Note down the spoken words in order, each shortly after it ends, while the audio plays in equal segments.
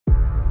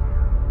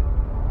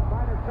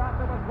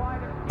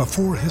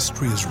Before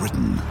history is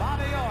written,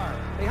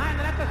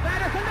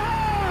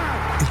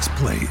 it's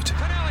played.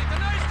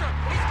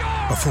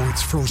 Before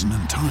it's frozen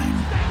in time,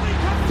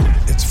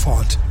 it's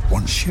fought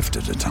one shift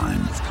at a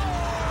time.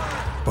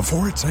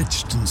 Before it's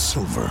etched in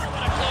silver,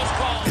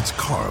 it's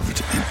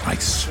carved in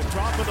ice.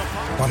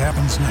 What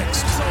happens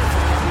next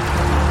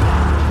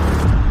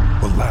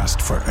will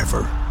last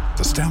forever.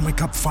 The Stanley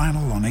Cup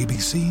Final on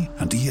ABC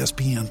and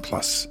ESPN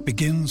Plus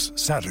begins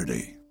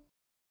Saturday.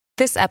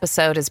 This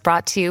episode is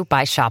brought to you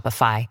by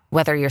Shopify.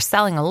 Whether you're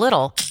selling a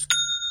little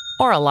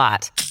or a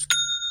lot,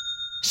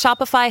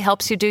 Shopify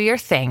helps you do your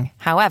thing,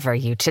 however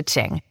you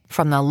cha-ching.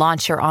 From the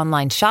launch your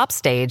online shop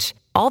stage,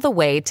 all the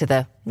way to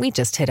the we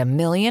just hit 1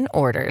 million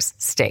orders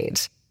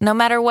stage. No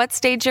matter what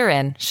stage you're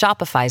in,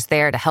 Shopify's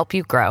there to help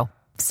you grow.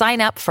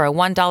 Sign up for a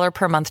 $1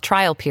 per month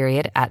trial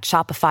period at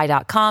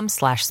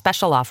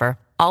shopify.com/special offer,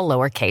 all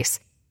lowercase.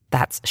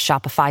 That's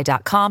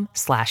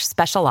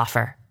shopify.com/special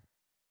offer.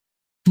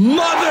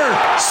 Mother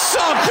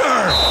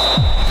Soccer.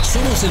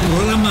 Somos el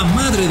programa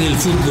madre del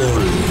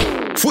fútbol.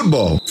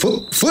 Football?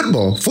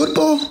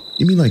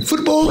 You mean like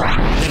football?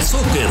 El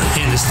soccer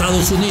en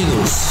Estados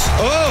Unidos.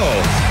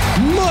 Oh,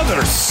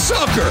 Mother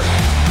Soccer.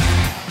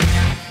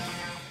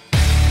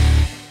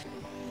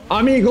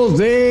 Amigos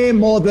de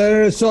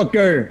Mother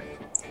Soccer,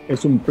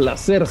 es un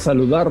placer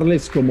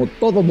saludarles como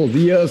todos los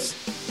días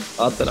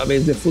a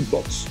través de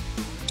Footbox.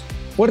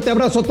 Fuerte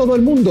abrazo a todo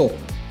el mundo.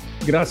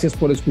 Gracias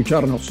por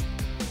escucharnos.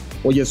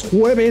 Hoy es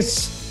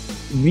jueves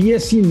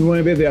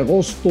 19 de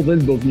agosto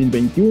del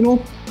 2021.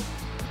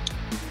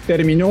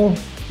 Terminó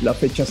la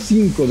fecha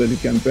 5 del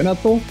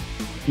campeonato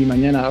y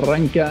mañana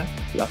arranca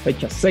la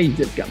fecha 6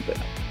 del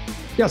campeonato.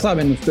 Ya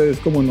saben ustedes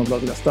cómo nos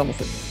las gastamos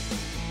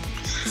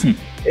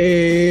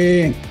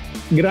en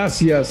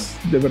gracias,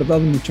 de verdad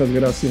muchas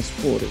gracias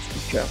por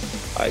escuchar.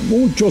 Hay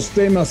muchos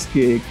temas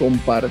que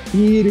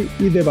compartir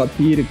y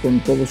debatir con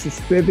todos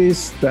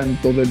ustedes,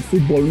 tanto del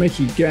fútbol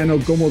mexicano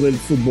como del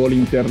fútbol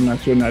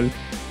internacional.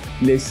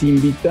 Les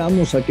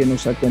invitamos a que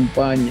nos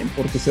acompañen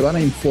porque se van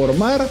a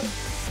informar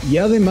y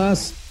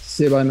además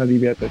se van a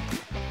divertir.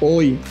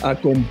 Hoy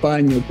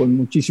acompaño con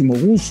muchísimo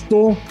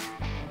gusto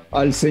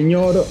al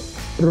señor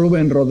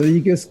Rubén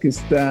Rodríguez, que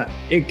está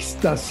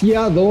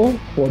extasiado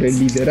por el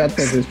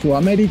liderato de su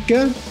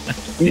América,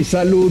 y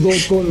saludo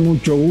con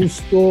mucho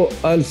gusto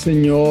al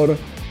señor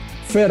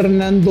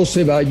Fernando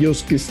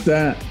Ceballos, que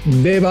está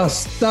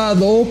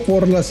devastado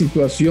por la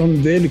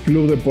situación del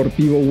Club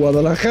Deportivo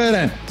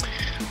Guadalajara.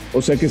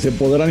 O sea que se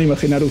podrán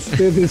imaginar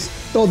ustedes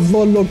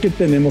todo lo que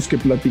tenemos que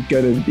platicar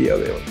el día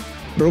de hoy.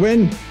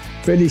 Rubén,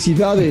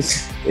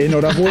 felicidades,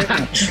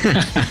 enhorabuena.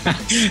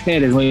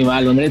 Eres muy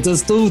malo, André.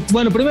 Entonces tú,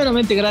 bueno,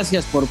 primeramente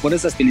gracias por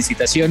estas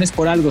felicitaciones,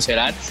 por algo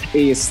serán.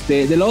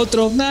 De lo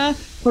otro,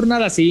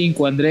 jornada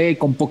 5, André,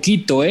 con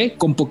poquito hay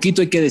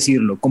que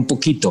decirlo, con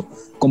poquito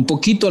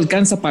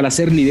alcanza para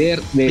ser líder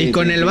de y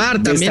con de, el VAR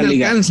de también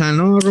alcanza,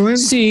 ¿no, Rubén?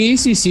 Sí.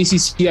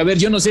 A ver,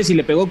 yo no sé si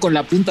le pegó con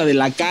la punta de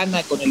la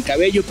cana, con el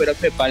cabello, pero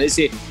me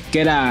parece que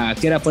era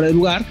fuera de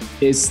lugar.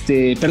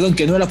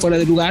 Que no era fuera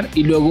de lugar,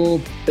 y luego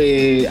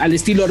al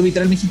estilo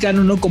arbitral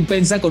mexicano no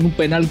compensa con un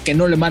penal que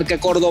no le marca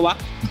Córdoba,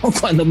 ¿no?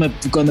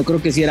 cuando creo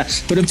que sí era.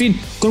 Pero en fin,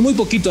 con muy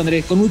poquito,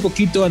 André,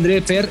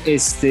 Fer,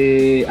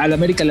 al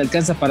América le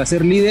alcanza para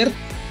ser líder.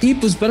 Y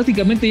pues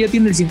prácticamente ya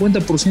tiene el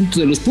 50%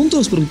 de los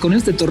puntos, porque con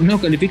este torneo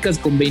calificas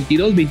con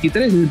 22,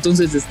 23,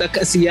 entonces está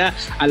casi ya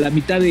a la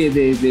mitad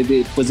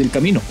del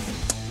camino.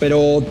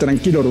 Pero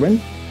tranquilo,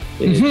 Rubén.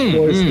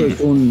 Esto es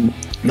un...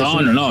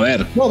 No, a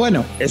ver. No,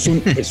 bueno, es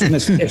un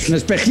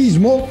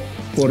espejismo,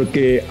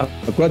 porque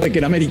acuérdate que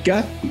en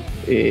América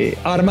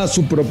arma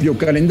su propio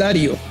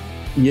calendario.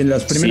 Y en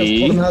las primeras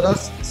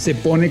jornadas se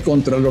pone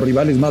contra los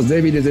rivales más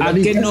débiles de la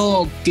liga.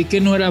 ¿Que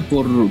no era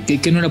por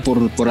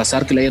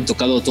azar que le hayan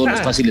tocado todos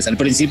los fáciles al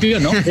principio,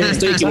 no?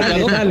 ¿Estoy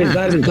equivocado? Dale.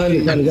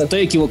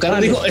 Estoy equivocado.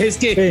 Dale. Digo, es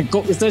que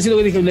estoy diciendo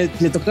que dije, le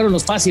tocaron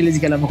los fáciles,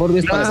 dije, a lo mejor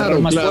es para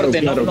cerrar más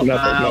fuerte, ¿no?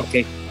 Claro.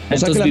 Ok.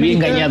 Entonces viví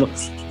engañado.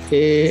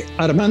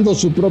 Armando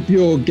su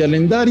propio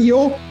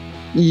calendario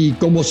y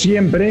como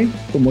siempre,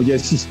 como ya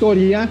es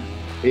historia,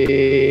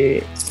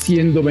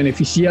 siendo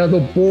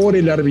beneficiado por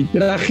el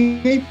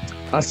arbitraje.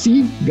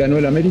 Así ganó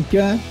el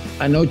América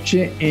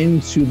anoche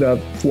en Ciudad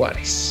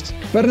Juárez.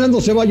 Fernando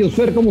Ceballos,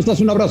 Fer, ¿cómo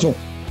estás? Un abrazo.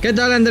 ¿Qué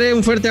tal, André?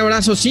 Un fuerte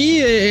abrazo. Sí,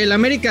 el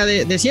América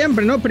de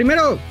siempre, ¿no?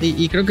 Primero,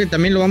 y creo que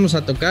también lo vamos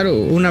a tocar,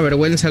 una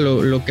vergüenza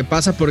lo que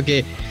pasa,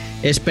 porque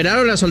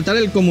esperaron a soltar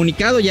el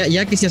comunicado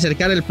ya que se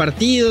acercara el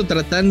partido,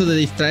 tratando de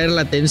distraer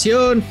la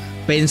atención,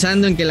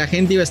 pensando en que la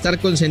gente iba a estar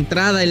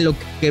concentrada en lo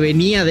que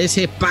venía de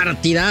ese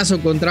partidazo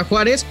contra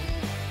Juárez,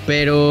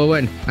 pero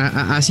bueno,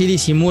 así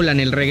disimulan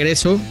el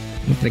regreso,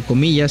 entre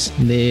comillas,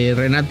 de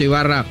Renato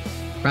Ibarra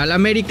al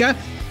América.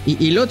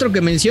 Y lo otro que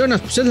mencionas,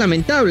 pues es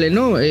lamentable,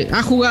 ¿no?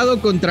 Ha jugado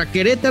contra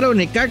Querétaro,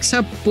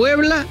 Necaxa,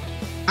 Puebla,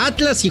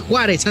 Atlas y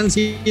Juárez. Han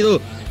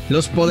sido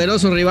los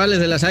poderosos rivales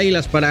de las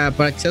Águilas para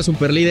que sea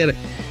superlíder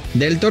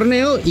del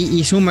torneo.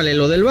 Y súmale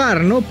lo del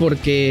VAR, ¿no?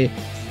 Porque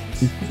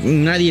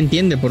nadie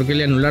entiende por qué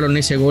le anularon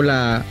ese gol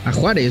a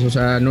Juárez. O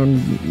sea,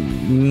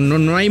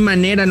 no hay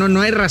manera,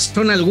 no hay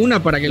razón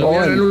alguna para que lo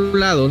hubieran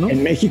anulado, ¿no?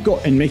 En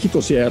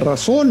México sí hay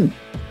razón.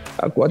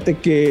 Acuérdate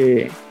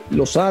que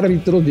los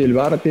árbitros y el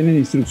VAR tienen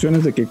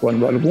instrucciones de que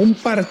cuando algún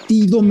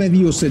partido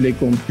medio se le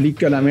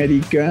complica al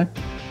América,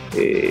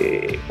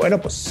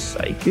 pues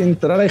hay que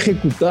entrar a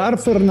ejecutar,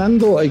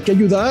 Fernando, hay que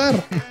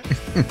ayudar.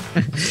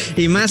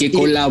 Y más hay que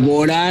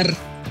colaborar.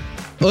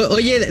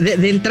 Oye,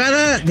 de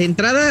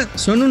entrada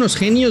son unos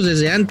genios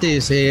desde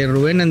antes,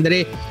 Rubén,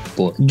 André.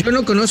 Yo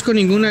no conozco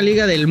ninguna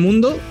liga del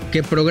mundo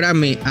que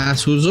programe a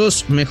sus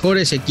dos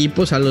mejores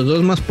equipos, a los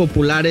dos más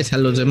populares, a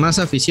los de más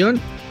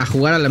afición, a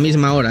jugar a la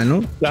misma hora,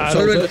 ¿no?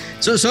 Claro,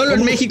 solo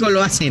en México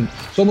lo hacen.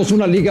 Somos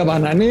una liga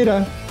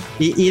bananera.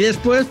 Y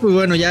después, pues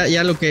bueno,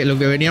 ya lo que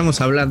veníamos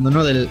hablando,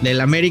 ¿no?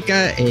 Del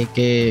América,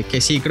 que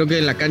sí, creo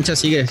que la cancha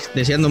sigue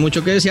deseando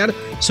mucho que desear.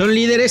 Son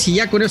líderes y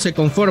ya con eso se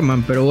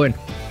conforman, pero bueno.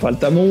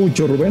 Falta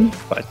mucho, Rubén,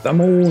 falta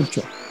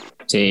mucho.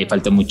 Sí,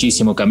 falta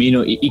muchísimo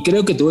camino. Y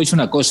creo que te voy a decir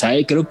una cosa,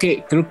 creo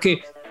que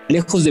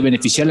lejos de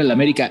beneficiar al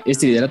América,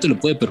 este liderato le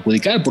puede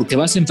perjudicar porque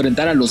vas a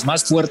enfrentar a los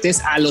más fuertes,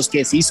 a los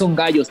que sí son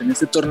gallos en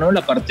este torneo en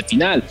la parte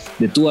final,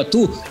 de tú a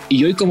tú.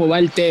 Y hoy como va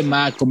el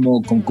tema,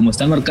 como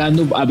están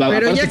marcando...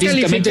 Pero ya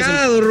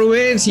calificado,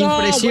 Rubén, sin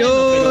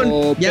presión.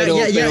 Bueno,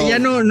 ya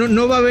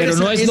no va a haber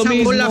esa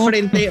bola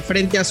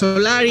frente a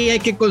Solari, hay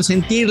que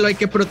consentirlo, hay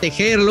que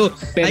protegerlo,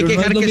 hay que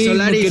dejar que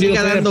Solari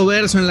siga dando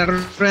verso en la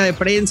rueda de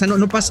prensa,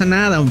 no pasa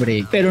nada,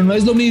 hombre. Pero no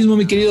es lo mismo,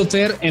 mi querido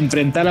Fer,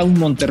 enfrentar a un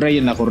Monterrey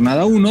en la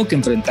jornada 1 que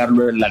enfrentarlo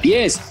en la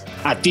 10,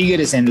 a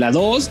Tigres en la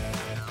 2,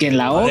 que en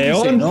la 11,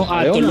 León, ¿no?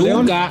 A León,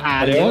 Toluca,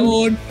 a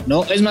León,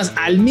 ¿no? Es más,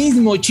 al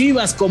mismo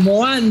Chivas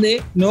como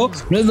ande, ¿no?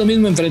 No es lo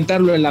mismo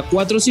enfrentarlo en la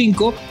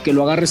 4-5 que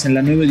lo agarres en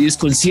la 9-10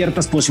 con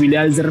ciertas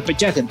posibilidades de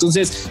repechaje.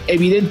 Entonces,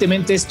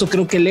 evidentemente, esto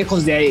creo que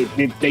lejos de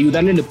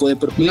ayudarle le puede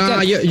perjudicar.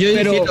 No,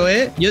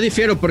 yo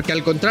difiero, porque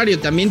al contrario,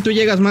 también tú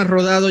llegas más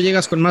rodado,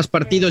 llegas con más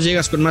partidos,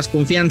 llegas con más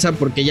confianza,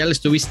 porque ya le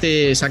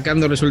estuviste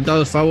sacando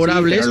resultados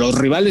favorables. Sí, pero los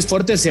rivales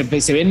fuertes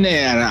se ven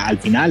al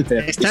final.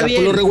 Pero, está bien.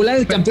 Por lo regular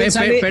el campeón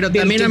pero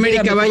también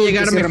América va a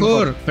llegar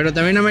mejor, pero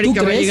también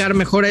América va a llegar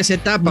mejor a esa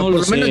etapa. Por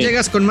lo menos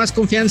llegas con más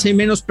confianza y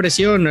menos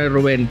presión,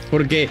 Rubén,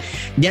 porque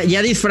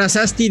ya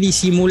disfrazaste y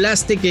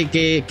disimulaste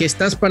que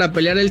estás para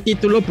pelear el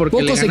título porque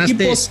pocos le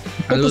ganaste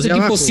a los equipos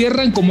abajo.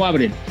 Cierran como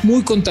abren,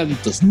 muy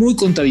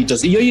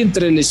contaditos. Y hoy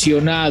entre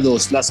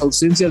lesionados, las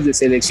ausencias de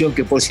selección,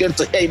 que por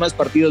cierto ya hay más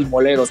partidos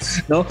moleros,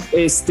 ¿no?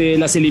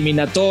 Las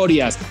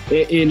eliminatorias,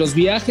 los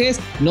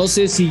viajes, no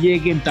sé si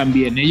lleguen tan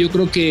bien. Yo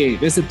creo que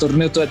este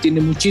torneo todavía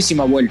tiene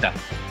muchísima vuelta.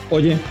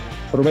 Oye,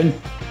 Rubén,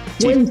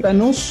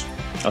 cuéntanos,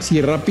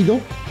 así rápido,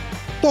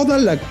 toda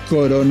la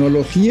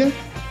cronología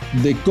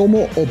de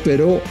cómo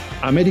operó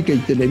América y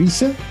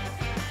Televisa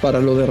para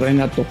lo de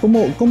Renato.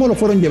 ¿Cómo lo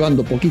fueron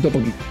llevando poquito a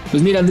poquito?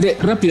 Pues mira, André,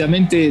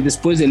 rápidamente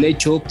después del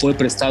hecho fue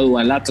prestado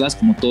al Atlas,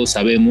 como todos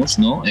sabemos,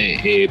 ¿no?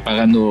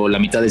 Pagando la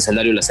mitad del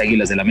salario de las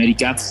Águilas del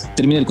América.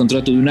 Termina el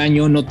contrato de 1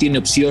 año, no tiene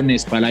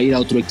opciones para ir a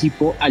otro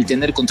equipo al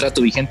tener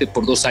contrato vigente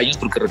por 2 años,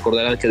 porque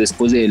recordarán que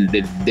después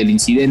del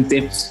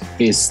incidente,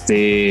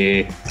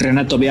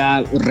 Renato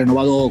había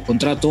renovado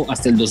contrato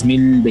hasta el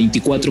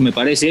 2024, me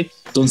parece.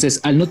 Entonces,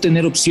 al no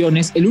tener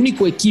opciones, el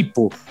único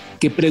equipo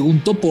que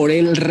preguntó por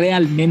él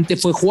realmente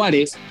fue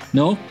Juárez,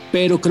 ¿no?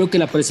 Pero creo que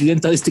la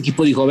presidenta de este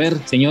equipo dijo, a ver,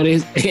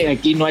 señores,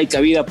 aquí no hay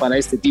cabida para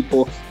este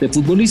tipo de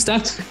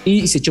futbolista,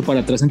 y se echó para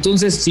atrás.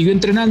 Entonces, siguió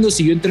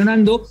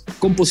entrenando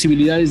con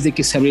posibilidades de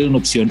que se abriera una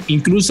opción.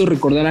 Incluso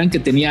recordarán que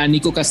tenía a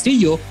Nico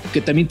Castillo,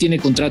 que también tiene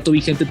contrato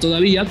vigente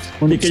todavía.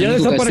 Y que ya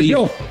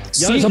desapareció.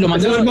 Sí, lo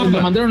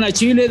mandaron a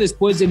Chile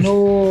después de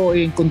no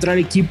encontrar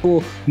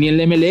equipo ni en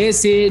la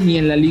MLS, ni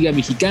en la Liga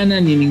Mexicana,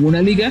 ni en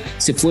ninguna liga.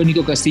 Se fue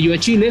Nico Castillo a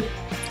Chile.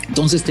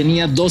 Entonces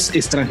tenía 2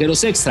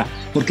 extranjeros extra,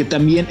 porque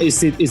también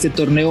este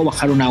torneo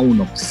bajaron a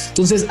 1.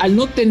 Entonces, al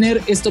no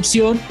tener esta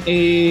opción,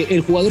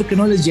 el jugador que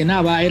no les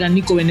llenaba era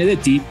Nico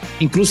Benedetti.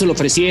 Incluso lo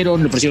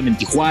ofrecieron en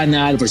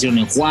Tijuana, lo ofrecieron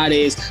en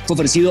Juárez, fue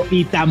ofrecido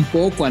y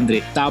tampoco,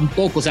 André,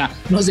 tampoco. O sea,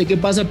 no sé qué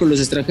pasa, pero los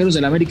extranjeros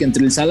del América,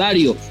 entre el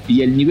salario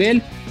y el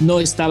nivel, no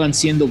estaban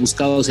siendo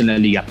buscados en la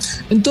liga.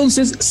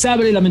 Entonces, se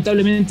abre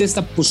lamentablemente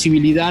esta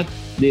posibilidad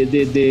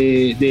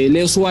de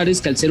Leo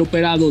Suárez, que al ser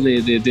operado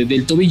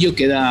del tobillo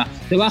queda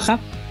de baja.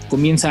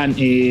 Comienzan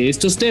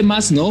estos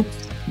temas, ¿no?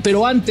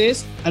 Pero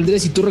antes,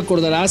 Andrés, si tú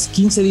recordarás,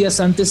 15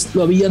 días antes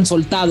lo habían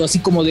soltado, así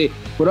como de,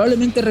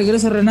 probablemente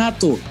regresa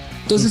Renato.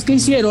 Entonces, ¿qué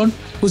hicieron?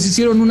 Pues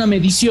hicieron una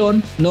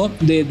medición, ¿no?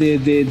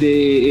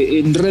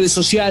 En redes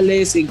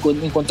sociales, en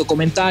cuanto a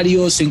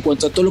comentarios, en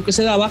cuanto a todo lo que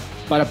se daba,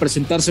 para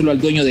presentárselo al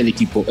dueño del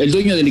equipo. El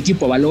dueño del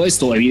equipo avaló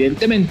esto,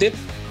 evidentemente.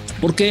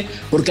 ¿Por qué?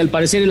 Porque al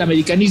parecer el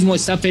americanismo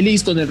está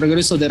feliz con el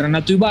regreso de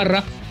Renato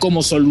Ibarra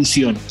como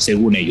solución,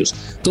 según ellos.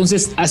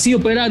 Entonces, así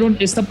operaron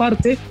esta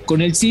parte.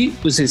 Con el sí,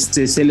 pues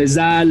se les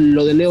da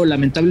lo de Leo,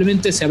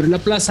 lamentablemente, se abre la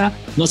plaza,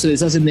 no se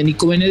deshacen de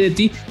Nico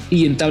Benedetti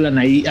y entablan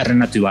ahí a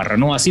Renato Ibarra,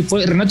 ¿no? Así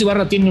fue. Renato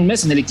Ibarra tiene 1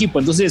 mes en el equipo,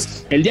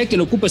 entonces el día que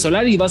lo ocupe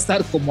Solari va a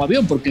estar como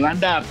avión porque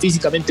anda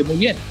físicamente muy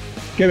bien.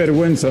 Qué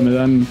vergüenza me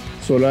dan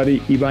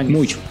Solari y Baños.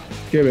 Mucho.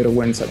 Qué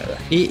vergüenza me da.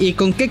 ¿Y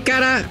con qué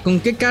cara,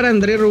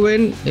 Andrés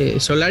Rubén,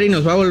 Solari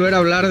nos va a volver a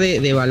hablar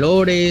de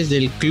valores,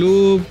 del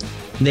club,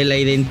 de la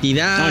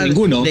identidad,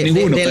 ninguno,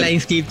 de la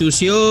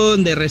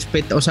institución, de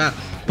respeto? O sea,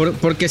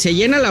 porque se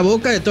llena la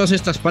boca de todas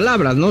estas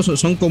palabras, ¿no?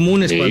 Son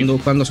comunes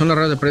cuando son las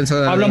ruedas de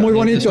prensa. Habla muy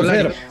bonito,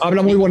 Fer,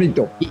 habla muy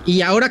bonito.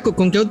 Y ahora,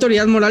 ¿con qué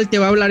autoridad moral te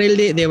va a hablar él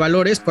de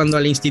valores cuando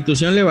a la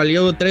institución le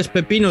valió 3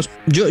 pepinos?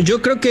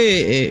 Yo creo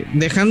que,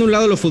 dejando a un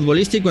lado lo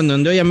futbolístico, en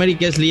donde hoy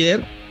América es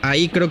líder,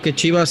 ahí creo que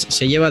Chivas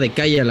se lleva de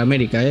calle al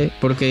América,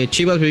 porque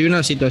Chivas vivió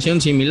una situación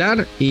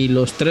similar y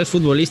los 3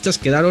 futbolistas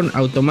quedaron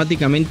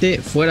automáticamente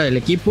fuera del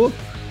equipo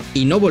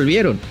y no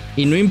volvieron.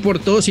 Y no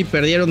importó si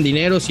perdieron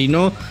dinero, si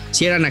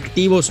eran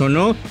activos o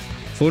no.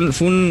 Fue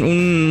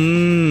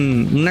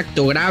un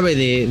acto grave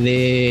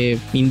de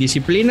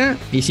indisciplina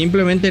y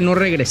simplemente no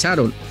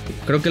regresaron.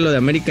 Creo que lo de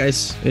América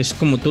es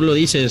como tú lo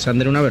dices,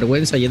 André, una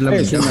vergüenza y es la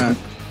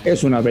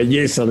Es una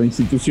belleza la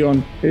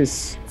institución,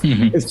 es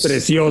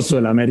precioso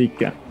el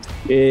América.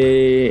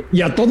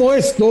 Y a todo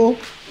esto,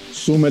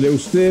 súmele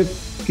usted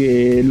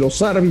que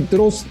los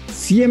árbitros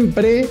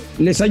siempre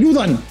les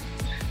ayudan,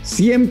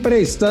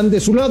 siempre están de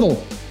su lado,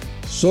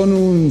 son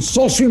un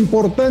socio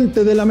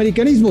importante del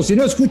americanismo. Si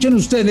no, escuchen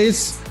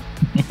ustedes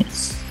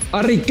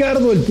a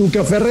Ricardo el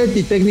Tuca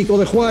Ferretti, técnico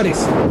de Juárez.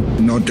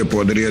 No te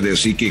podría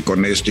decir que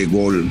con este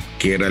gol,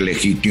 que era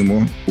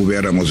legítimo,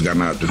 hubiéramos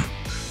ganado.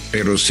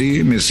 Pero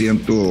sí me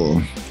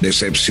siento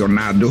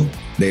decepcionado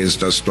de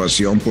esta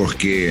situación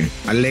porque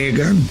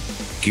alegan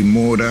que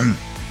Mora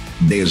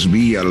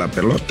desvía la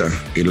pelota.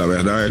 Y la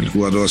verdad, el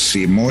jugador,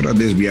 si Mora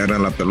desviara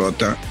la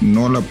pelota,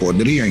 no la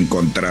podría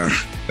encontrar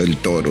el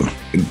Toro.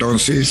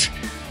 Entonces,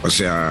 o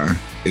sea,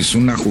 es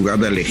una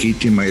jugada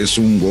legítima, es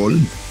un gol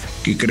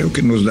que creo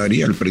que nos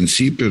daría al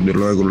principio,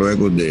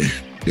 luego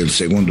del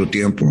segundo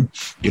tiempo,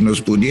 que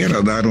nos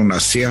pudiera dar una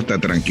cierta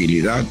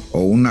tranquilidad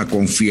o una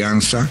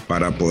confianza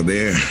para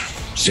poder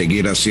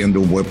seguir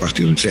haciendo un buen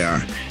partido. O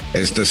sea,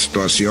 esta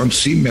situación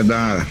sí me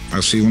da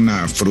así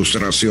una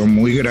frustración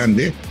muy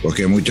grande,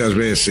 porque muchas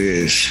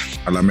veces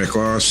a lo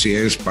mejor si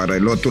es para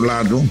el otro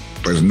lado,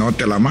 pues no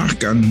te la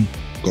marcan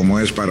como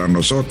es para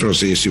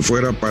nosotros, y si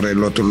fuera para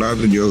el otro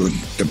lado yo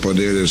te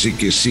podría decir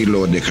que sí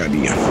lo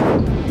dejaría.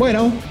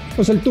 Bueno,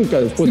 pues el Tuca,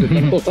 después de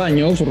tantos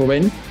años,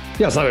 Rubén,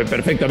 ya sabe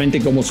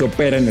perfectamente cómo se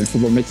opera en el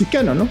fútbol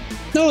mexicano, ¿no?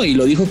 No, y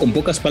lo dijo con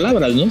pocas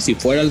palabras, ¿no? Si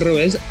fuera al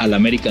revés, al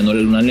América no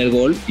le dan el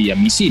gol y a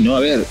mí sí, ¿no? A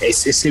ver,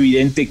 es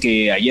evidente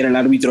que ayer al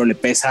árbitro le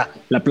pesa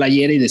la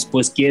playera y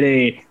después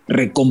quiere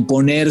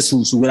recomponer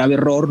su grave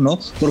error, ¿no?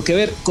 Porque, a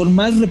ver, con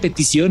más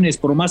repeticiones,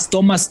 por más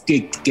tomas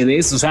que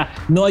des, o sea,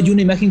 no hay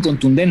una imagen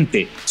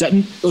contundente.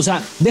 O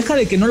sea, deja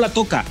de que no la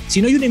toca.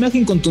 Si no hay una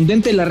imagen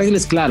contundente, la regla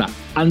es clara.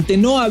 Ante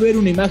no haber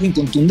una imagen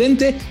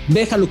contundente,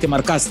 deja lo que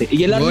marcaste.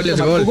 Y el árbitro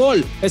marcó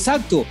gol.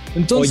 Exacto.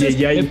 Entonces,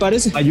 oye, me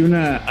parece... Hay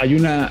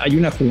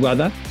una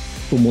jugada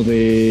como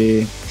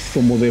de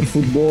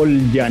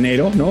fútbol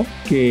llanero, ¿no?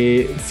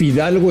 Que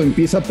Fidalgo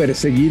empieza a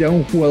perseguir a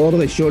un jugador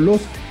de Xolos,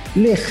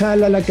 le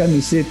jala la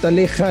camiseta,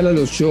 le jala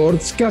los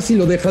shorts, casi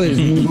lo deja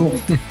desnudo.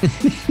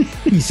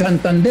 Y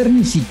Santander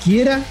ni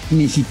siquiera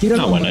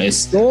no, bueno,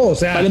 o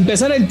sea, para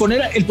empezar el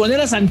poner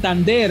a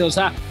Santander, o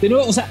sea, de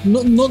nuevo, o sea,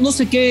 no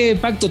sé qué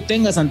pacto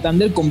tenga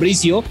Santander con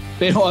Bricio,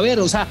 pero a ver,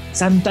 o sea,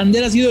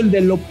 Santander ha sido el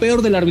de lo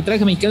peor del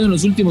arbitraje mexicano en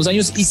los últimos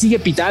años y sigue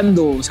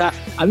pitando. O sea,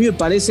 a mí me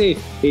parece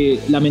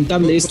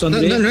lamentable esto,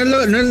 André.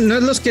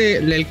 No es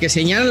el que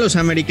señalan los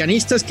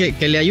americanistas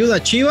que le ayuda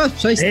a Chivas,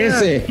 pues ahí está.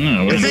 Ese.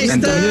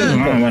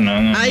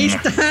 Ahí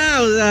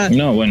está, o sea.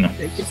 No, bueno.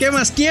 ¿Qué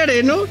más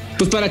quiere, no?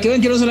 Pues para que vean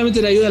que no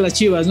solamente le ayuda a las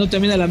Chivas, no,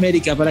 también a la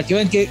América, para que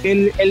vean que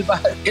él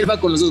va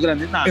con los dos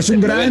grandes. No,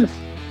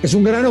 es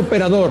un gran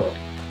operador.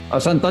 A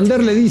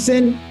Santander le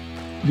dicen,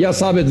 ya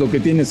sabes lo que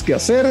tienes que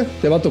hacer,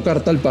 te va a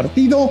tocar tal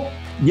partido,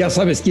 ya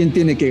sabes quién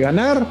tiene que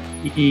ganar,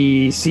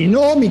 y si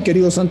no, mi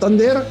querido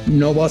Santander,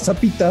 no vas a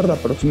pitar la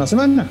próxima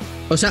semana.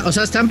 O sea,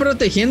 están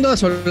protegiendo a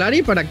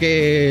Solari para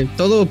que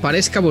todo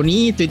parezca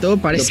bonito y todo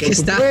parezca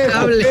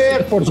estable.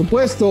 Por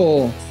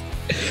supuesto.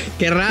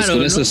 Qué raro,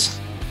 pues ¿no?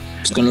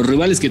 Pues con los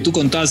rivales que tú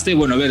contaste,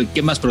 bueno, a ver,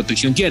 ¿qué más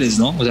protección quieres,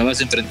 no? O sea,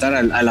 vas a enfrentar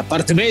a la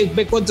parte.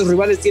 Ve cuántos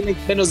rivales tienen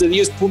menos de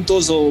 10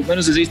 puntos o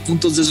menos de 6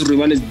 puntos de esos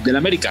rivales del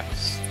América.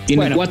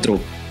 Tienen 4.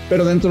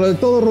 Pero dentro de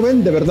todo,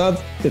 Rubén, de verdad,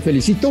 te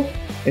felicito.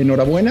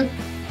 Enhorabuena.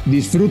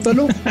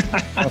 Disfrútalo.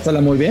 Pásala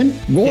muy bien.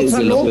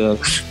 Gózalo.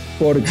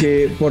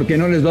 Porque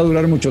no les va a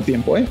durar mucho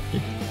tiempo, ¿eh?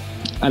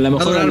 A lo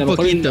mejor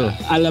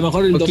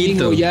el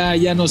domingo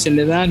ya no se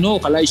le da, no,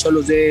 ojalá y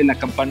solo dé la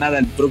campanada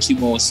el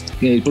próximo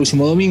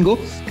domingo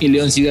y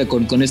León siga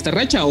con esta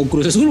racha, o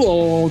Cruz Azul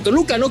o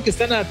Toluca, ¿no? Que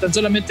están a tan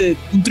solamente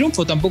un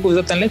triunfo, tampoco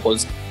está tan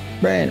lejos.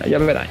 Bueno, ya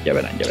verán.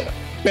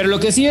 Pero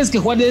lo que sí es que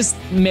Juárez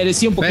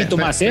merecía un poquito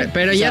más, ¿eh?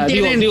 Pero ya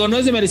tienen, no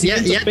es de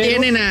merecimiento. Ya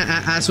tienen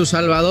a su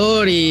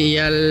salvador y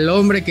al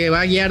hombre que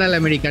va a guiar al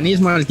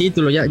americanismo al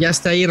título. Ya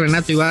está ahí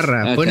Renato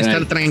Ibarra. Pueden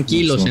estar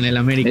tranquilos en el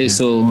América.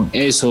 Eso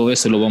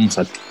lo vamos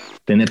a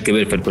tener que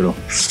ver, pero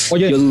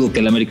oye, yo dudo que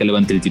el América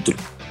levante el título.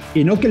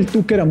 Y no que el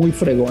Tuca era muy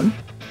fregón,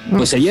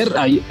 Pues ayer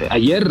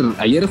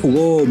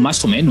jugó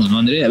más o menos, ¿no,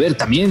 André? A ver,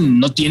 también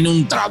no tiene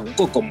un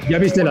trabuco como... ¿Ya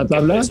viste la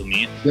tabla? Sí,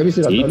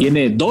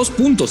 tiene 2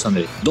 puntos,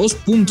 André. 2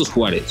 puntos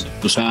Juárez.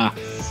 O sea,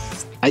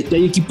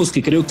 hay equipos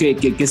que creo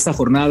que esta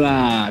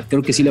jornada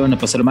creo que sí le van a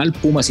pasar mal.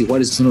 Pumas y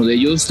Juárez es uno de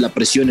ellos. La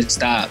presión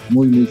está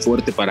muy, muy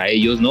fuerte para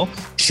ellos, ¿no?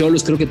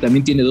 Xolos creo que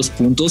también tiene 2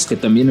 puntos, que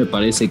también me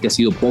parece que ha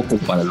sido poco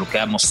para lo que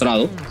ha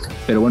mostrado.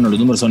 Pero bueno, los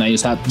números son ahí. O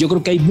sea, yo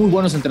creo que hay muy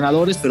buenos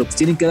entrenadores, pero pues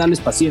tienen que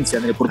darles paciencia,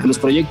 André, porque los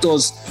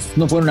proyectos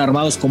no fueron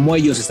armados como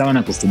ellos estaban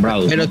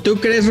acostumbrados. Pero ¿no? ¿tú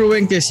crees,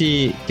 Rubén, que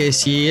si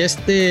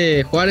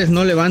Juárez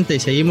no levanta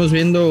y seguimos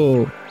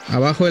viendo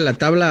abajo de la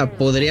tabla,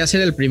 podría ser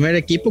el primer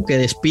equipo que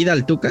despida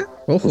al Tuca?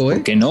 Ojo,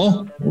 ¿Por qué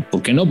no?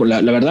 ¿Por qué no?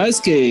 La verdad es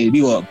que,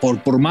 digo,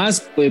 por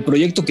más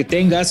proyecto que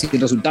tengas y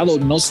el resultado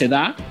no se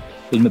da,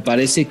 pues me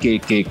parece que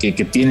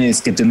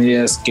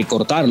tendrías que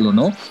cortarlo,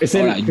 ¿no? Es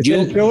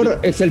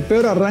el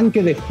peor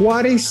arranque de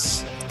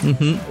Juárez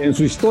en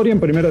su historia en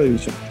Primera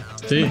División.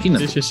 Sí,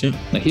 imagínate, sí.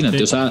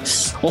 O sea,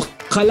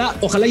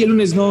 ojalá y el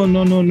lunes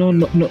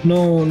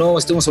no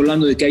estemos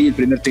hablando de que hay el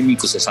primer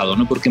técnico cesado,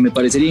 ¿no? Porque me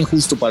parecería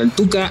injusto para el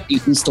Tuca,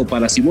 injusto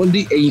para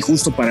Siboldi e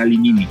injusto para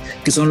Linini,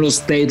 que son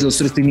los 3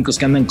 técnicos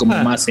que andan como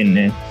más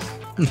en...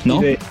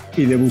 ¿no?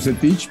 Y de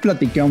Vucetich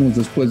platicamos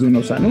después de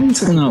unos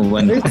años. No,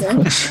 bueno,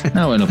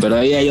 pero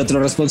ahí hay otro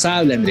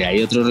responsable, Andrea,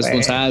 hay otro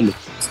responsable.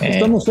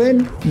 Estamos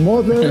en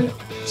Modern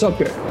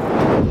Soccer.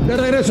 De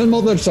regreso en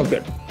Modern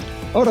Soccer.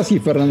 Ahora sí,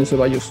 Fernando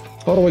Ceballos,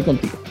 ahora voy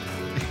contigo.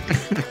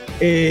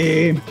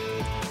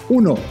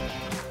 1.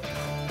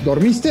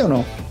 ¿Dormiste o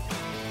no?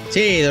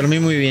 Sí, dormí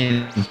muy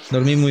bien.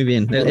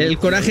 El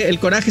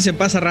coraje se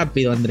pasa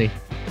rápido, André.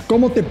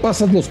 ¿Cómo te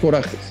pasas los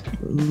corajes?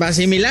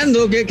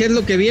 Asimilando qué es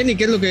lo que viene y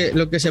qué es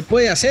lo que se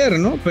puede hacer,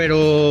 ¿no?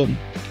 Pero,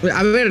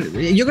 a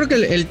ver, yo creo que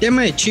el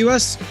tema de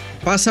Chivas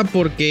pasa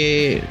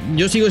porque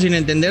yo sigo sin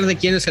entender de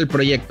quién es el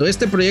proyecto.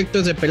 ¿Este proyecto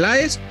es de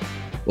Peláez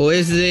o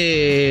es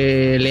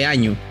de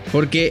Leaño?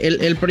 Porque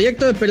el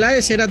proyecto de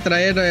Peláez era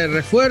traer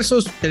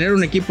refuerzos, tener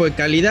un equipo de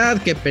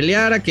calidad, que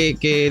peleara,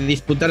 que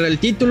disputara el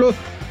título.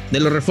 De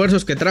los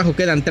refuerzos que trajo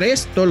quedan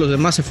 3, todos los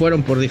demás se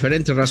fueron por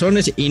diferentes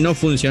razones y no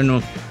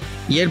funcionó.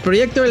 Y el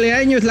proyecto de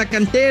Leaño es la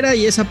cantera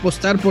y es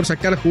apostar por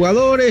sacar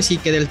jugadores y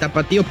que del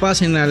tapatío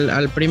pasen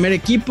al primer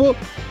equipo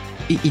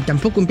y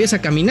tampoco empieza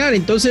a caminar.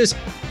 Entonces,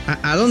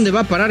 ¿a dónde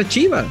va a parar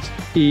Chivas?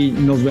 Y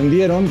nos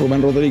vendieron,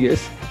 Rubén Rodríguez,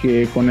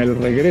 que con el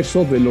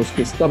regreso de los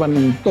que estaban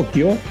en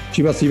Tokio,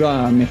 Chivas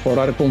iba a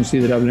mejorar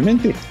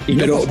considerablemente. Y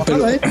pero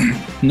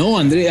no,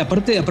 André,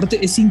 aparte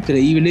es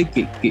increíble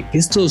que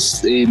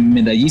estos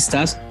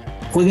medallistas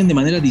jueguen de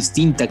manera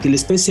distinta, que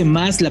les pese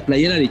más la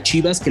playera de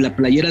Chivas que la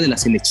playera de la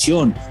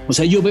selección. O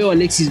sea, yo veo a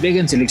Alexis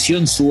Vega en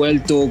selección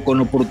suelto, con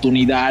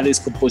oportunidades,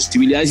 con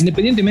posibilidades,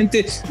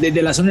 independientemente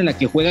de la zona en la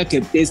que juega,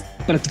 que es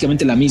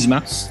prácticamente la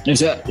misma. O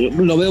sea,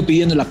 lo veo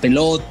pidiendo la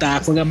pelota,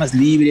 juega más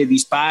libre,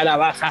 dispara,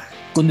 baja,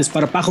 con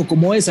desparpajo,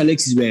 como es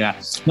Alexis Vega,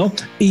 ¿no?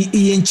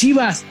 Y en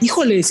Chivas,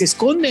 híjole, se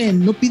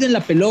esconden, no piden la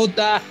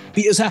pelota,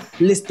 o sea,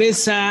 les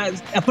pesa.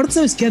 Aparte,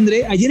 ¿sabes qué,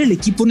 André? Ayer el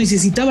equipo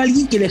necesitaba a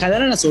alguien que le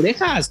jalara las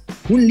orejas,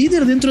 un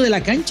líder dentro de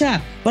la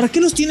cancha. ¿Para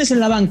qué los tienes en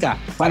la banca?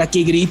 ¿Para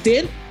que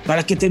griten?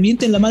 ¿Para que te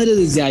mienten la madre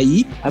desde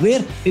ahí? A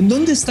ver, ¿en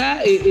dónde está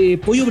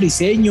Pollo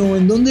Briseño?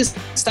 ¿En dónde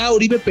está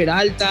Oribe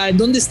Peralta? ¿En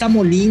dónde está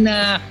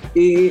Molina?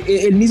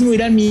 El mismo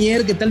Irán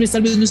Mier, que tal vez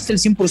no esté al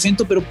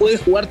 100%, pero puede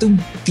jugarte un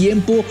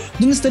tiempo.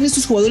 ¿Dónde están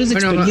estos jugadores de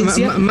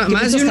experiencia?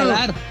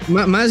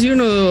 Más de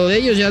uno de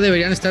ellos ya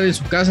deberían estar en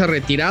su casa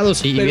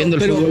retirados y viendo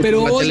el fútbol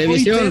por la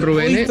televisión,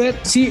 Rubén. Fer,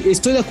 sí,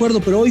 estoy de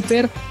acuerdo, pero hoy,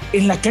 Fer,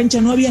 en la cancha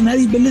no había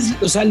nadie.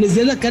 O sea, les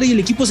das la cara y el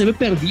equipo se ve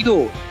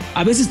perdido.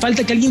 A veces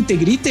falta que alguien te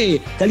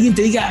grite, que alguien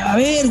te diga, a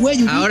ver,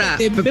 güey. Ahora,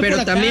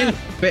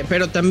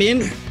 pero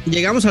también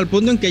llegamos al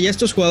punto en que ya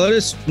estos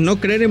jugadores no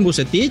creen en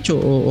Vucetich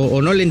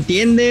o no le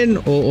entienden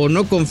o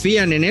no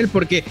confían en él,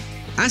 porque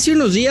hace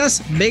unos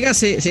días Vega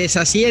se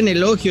deshacía en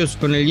elogios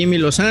con el Jimmy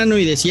Lozano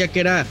y decía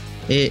que era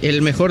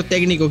el mejor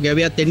técnico que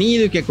había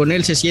tenido y que con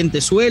él se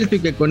siente suelto y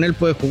que con él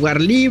puede jugar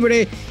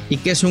libre y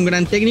que es un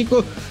gran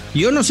técnico.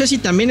 Yo no sé si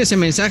también ese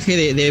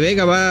mensaje de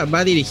Vega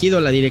va dirigido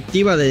a la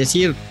directiva de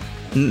decir,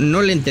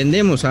 no le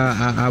entendemos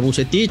a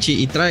Vucetich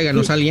y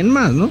tráiganos a alguien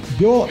más, ¿no?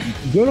 Yo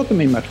lo que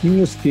me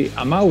imagino es que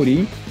a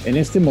Mauri en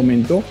este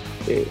momento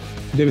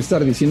debe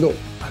estar diciendo,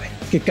 a ver,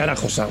 ¿qué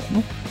carajos hago, no?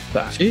 O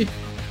sea, sí.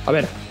 A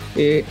ver,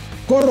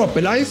 ¿corro a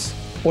Peláez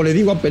o le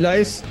digo a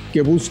Peláez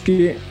que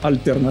busque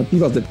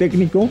alternativas de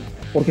técnico?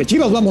 Porque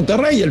Chivas va a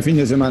Monterrey el fin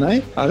de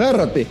semana,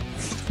 agárrate.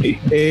 Sí.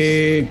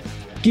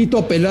 Quito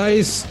a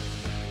Peláez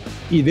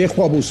y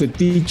dejo a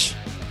Vucetich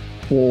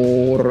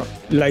por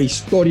la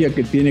historia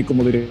que tiene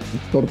como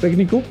director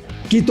técnico.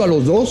 Quito a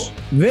los dos,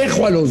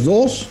 dejo a los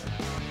dos.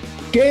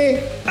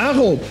 ¿Qué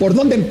hago? ¿Por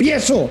dónde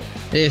empiezo?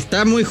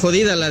 Está muy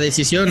jodida la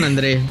decisión,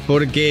 André,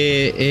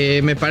 porque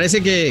me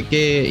parece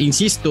que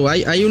insisto,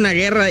 hay una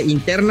guerra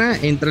interna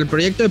entre el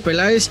proyecto de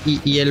Peláez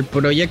y el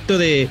proyecto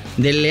de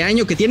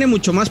Leaño, que tiene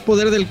mucho más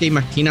poder del que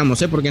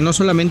imaginamos, porque no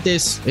solamente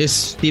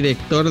es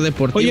director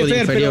deportivo de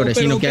inferiores,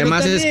 sino que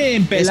además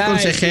es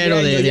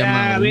consejero de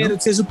Amado. A ver, ¿no?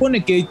 Se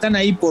supone que están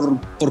ahí por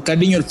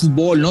cariño al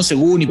fútbol, ¿no?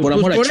 Según y por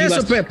amor a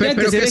Chivas. Eso,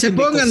 pero que se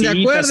pongan de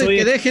acuerdo y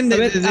que dejen de... A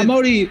ver, a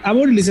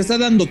Mauri les está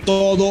dando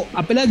todo,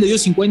 a Peláez le dio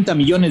 $50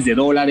 millones,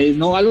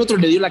 ¿no? Al otro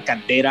le dio la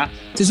cantera.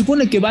 Se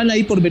supone que van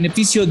ahí por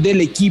beneficio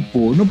del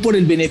equipo, no por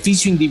el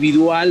beneficio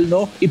individual,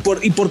 ¿no? Y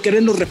por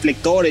querer los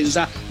reflectores. O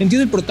sea,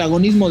 entiendo el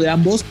protagonismo de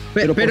ambos,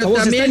 pero por favor,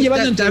 también, se están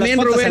llevando entre las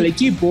patas, Rubén, al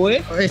equipo,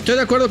 ¿eh? Estoy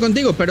de acuerdo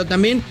contigo, pero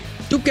también,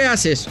 ¿tú qué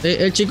haces?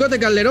 El Chicote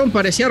Calderón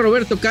parecía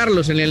Roberto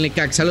Carlos en el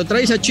Necaxa. Lo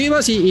traes a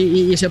Chivas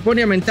y se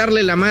pone a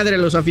mentarle la madre a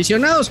los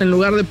aficionados en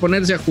lugar de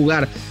ponerse a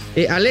jugar.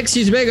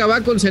 Alexis Vega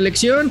va con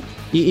selección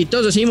y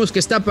todos decimos que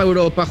está para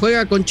Europa,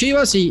 juega con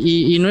Chivas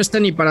y no está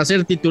ni para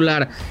ser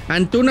titular.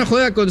 Antuna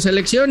juega con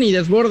selección y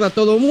desborda a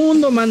todo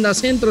mundo, manda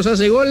centros,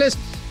 hace goles,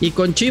 y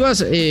con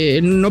Chivas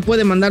no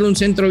puede mandar un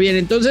centro bien.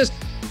 Entonces,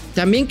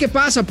 también qué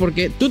pasa,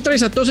 porque tú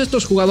traes a todos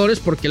estos jugadores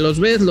porque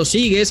los ves, los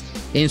sigues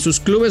en sus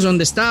clubes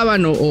donde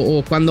estaban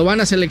o cuando van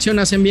a selección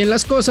hacen bien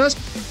las cosas,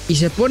 y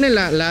se pone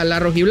la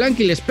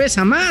rojiblanca y les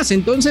pesa más.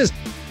 Entonces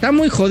está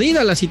muy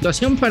jodida la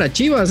situación para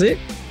Chivas,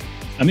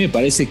 A mí me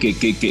parece que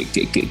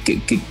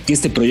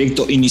este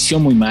proyecto inició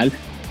muy mal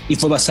y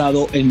fue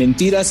basado en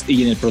mentiras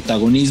y en el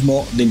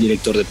protagonismo del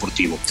director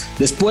deportivo.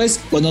 Después,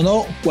 cuando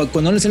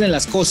no le salen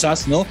las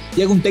cosas, ¿no?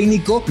 Llega un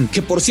técnico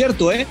que, por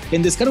cierto,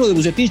 en descargo de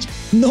Vucetich,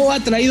 no ha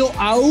traído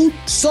a un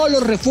solo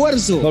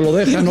refuerzo. No lo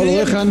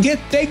dejan. ¿Qué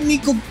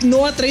técnico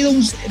no ha traído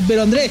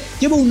Pero André,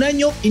 lleva un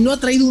año y no ha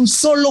traído un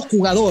solo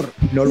jugador.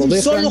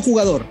 Solo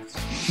jugador.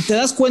 Te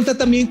das cuenta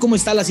también cómo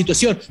está la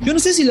situación. Yo no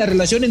sé si la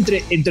relación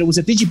entre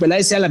Vucetich y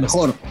Peláez sea la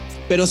mejor,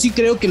 pero sí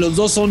creo que los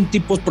dos son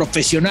tipos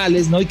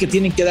profesionales, ¿no? Y que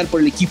tienen que dar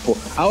por el equipo.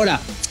 Ahora,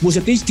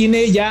 Vucetich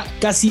tiene ya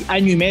casi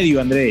año y medio,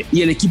 André,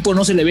 y el equipo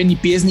no se le ve ni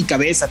pies ni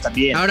cabeza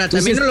también. Ahora,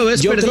 también no lo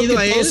ves perdido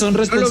a él.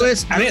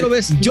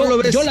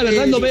 Yo la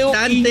verdad lo veo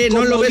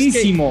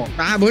incomodísimo.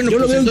 Bueno, yo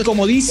lo veo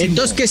incomodísimo.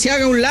 Entonces que se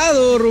haga a un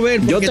lado,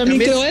 Rubén. Yo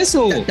también creo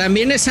eso.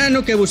 También es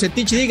sano que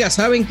Vucetich diga,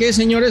 ¿saben qué,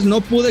 señores?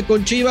 No pude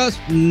con Chivas,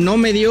 no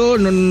me dio,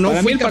 no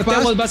para fui mí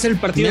capaz. Va a ser el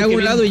partido que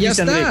un lado y ya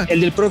está.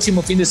 El del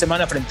próximo fin de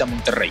semana frente a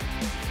Monterrey.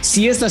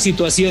 Si esta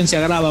situación se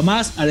agrava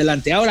más,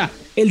 adelante. Ahora,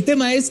 el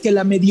tema es que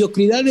la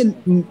mediocridad del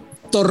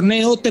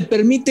torneo te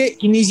permite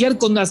iniciar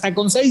hasta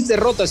con 6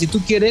 derrotas, si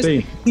tú quieres,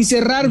 sí, y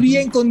cerrar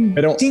bien con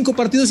 5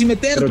 partidos y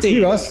meterte.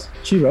 Pero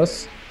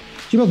Chivas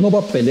no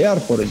va a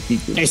pelear por el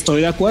título. Estoy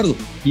de acuerdo.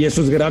 Y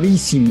eso es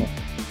gravísimo.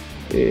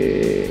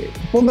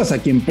 Pongas a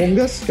quien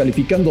pongas,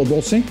 calificando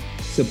 12,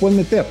 se pueden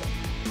meter.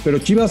 Pero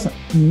Chivas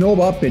no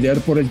va a pelear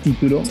por el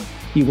título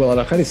y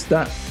Guadalajara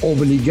está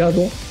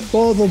obligado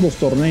todos los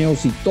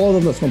torneos y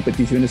todas las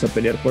competiciones a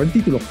pelear por el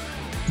título.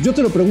 Yo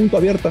te lo pregunto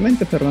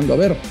abiertamente, Fernando. A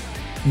ver,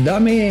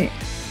 dame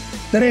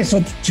 3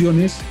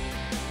 opciones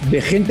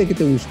de gente que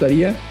te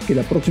gustaría que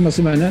la próxima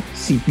semana,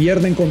 si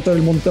pierden contra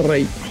el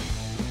Monterrey,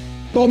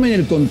 tomen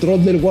el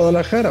control del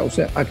Guadalajara. O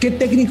sea, ¿a qué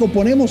técnico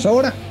ponemos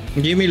ahora?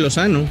 Jimmy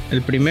Lozano,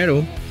 el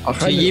primero.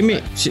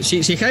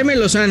 Si Jaime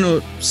Lozano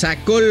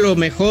sacó lo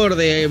mejor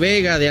de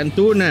Vega, de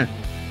Antuna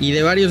y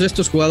de varios de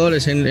estos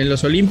jugadores en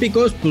los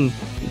Olímpicos, pues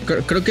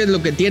creo que es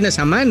lo que tienes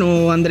a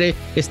mano, André.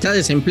 Está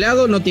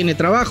desempleado, no tiene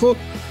trabajo,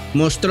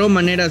 mostró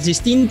maneras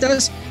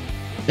distintas,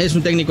 es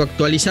un técnico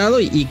actualizado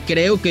y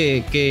creo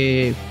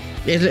que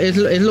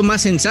es lo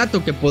más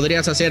sensato que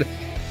podrías hacer.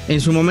 En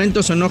su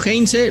momento sonó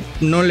Heinze,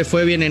 no le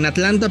fue bien en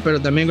Atlanta, pero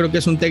también creo que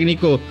es un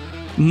técnico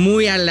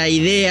muy a la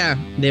idea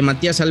de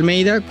Matías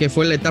Almeida, que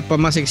fue la etapa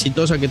más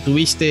exitosa que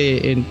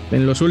tuviste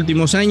en los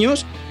últimos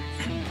años.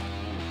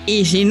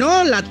 Y si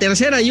no, la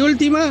tercera y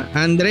última,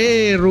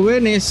 André,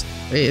 Rubén, es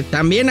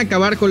también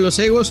acabar con los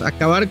egos,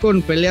 acabar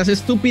con peleas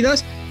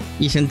estúpidas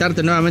y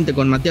sentarte nuevamente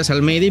con Matías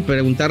Almeida y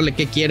preguntarle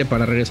qué quiere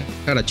para regresar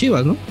a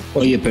Chivas, ¿no?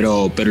 Oye,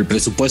 pero el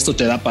presupuesto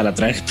te da para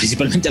traer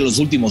principalmente a los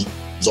últimos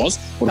 2,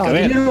 porque a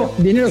ver,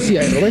 dinero sí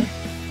hay, Rubén.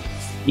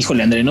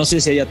 Híjole, André, no sé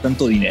si haya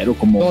tanto dinero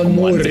como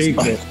muy antes.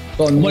 Rico.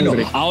 Bueno,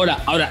 ahora,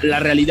 la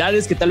realidad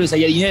es que tal vez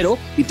haya dinero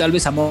y tal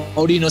vez a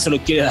Mauri no se lo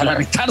quiere dar a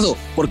Ricardo,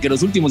 porque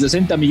los últimos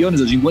 60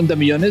 millones o 50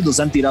 millones los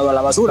han tirado a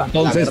la basura.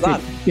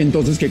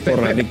 Entonces que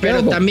corra.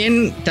 Pero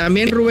también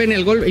Rubén,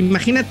 el gol,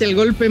 imagínate el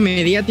golpe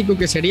mediático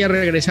que sería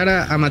regresar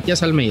a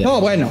Matías Almeida. No,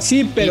 bueno.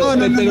 Sí, pero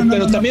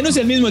también no es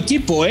el mismo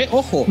equipo,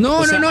 ojo.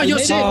 No, yo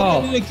sé.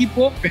 No, el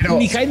equipo, pero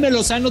ni Jaime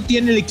Lozano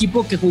tiene el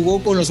equipo que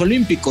jugó con los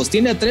Olímpicos,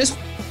 tiene a 3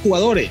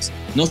 jugadores,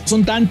 no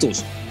son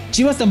tantos.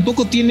 Chivas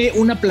tampoco tiene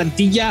una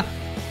plantilla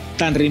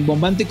tan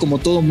rimbombante como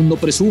todo el mundo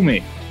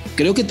presume.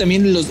 creo que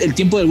también el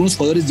tiempo de algunos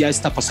jugadores ya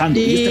está pasando.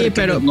 Sí,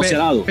 pero no se ha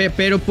dado.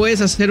 Pero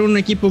puedes hacer un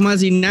equipo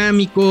más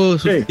dinámico,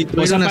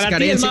 sustituir unas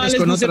carencias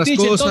con otras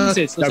cosas.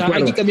 Entonces,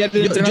 hay que cambiar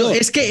de entrenador.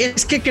 Es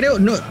que creo,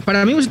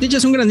 para mí Bucetich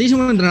es un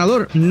grandísimo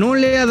entrenador. No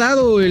le ha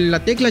dado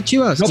la tecla a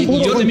Chivas. No,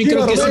 yo también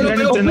creo que es un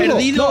gran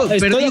entrenador.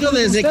 Perdido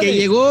desde que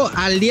llegó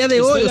al día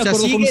de hoy. O sea,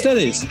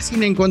 sigue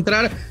sin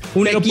encontrar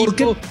un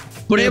equipo.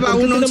 Prueba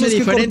un 11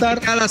 diferente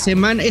cada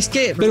semana. Es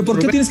que. Pero ¿por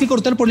qué tienes que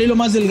cortar por el hilo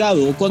más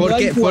delgado?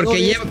 Porque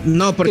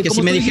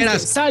si me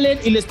dijeras. Salen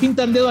y les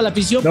pintan dedo a la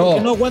afición porque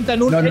no aguantan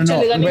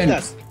échale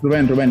ganitas.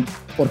 Rubén.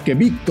 Porque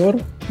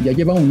Víctor ya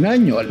lleva un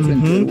año al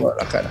frente de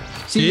Guadalajara.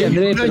 Sí,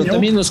 André, pero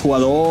también los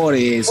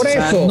jugadores. Por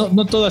eso.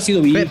 No todo ha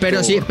sido bien.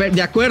 Pero sí,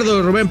 de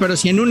acuerdo, Rubén, pero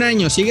si en un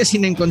año sigue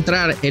sin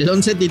encontrar el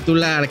 11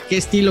 titular, qué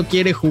estilo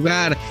quiere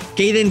jugar,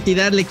 qué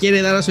identidad le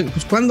quiere dar a su.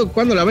 Pues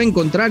 ¿cuándo la va a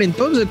encontrar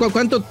entonces?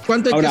 ¿Cuánto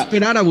hay que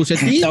esperar a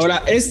Bucetich?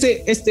 Ahora,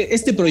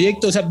 este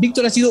proyecto, o sea,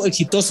 Víctor ha sido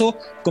exitoso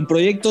con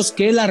proyectos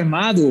que él ha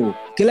armado,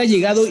 que él ha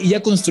llegado y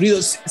ha construido.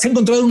 Se ha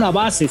encontrado una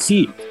base,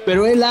 sí,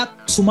 pero él ha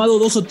sumado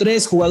 2 o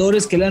 3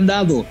 jugadores que le han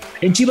dado.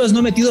 En Chivas no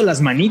ha metido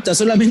las manitas,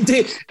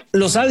 solamente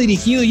los ha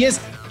dirigido y es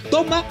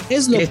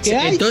lo que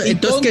hay.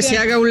 Entonces que se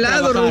haga a un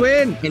lado, trabajar.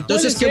 Rubén.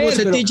 Entonces que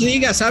Bucetich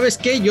diga, ¿sabes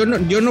qué? Yo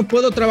no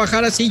puedo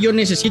trabajar así, yo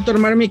necesito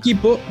armar mi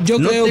equipo. Yo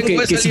no creo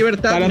tengo esa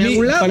libertad.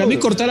 Para mí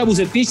cortar a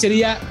Bucetich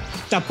sería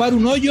tapar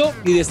un hoyo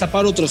y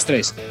destapar otros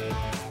 3.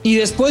 Y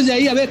después de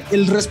ahí, a ver,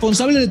 el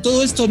responsable de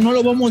todo esto no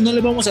le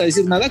vamos a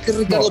decir nada, que es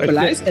Ricardo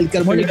Peláez, el que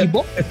armó el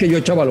equipo. Es que yo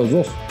echaba a los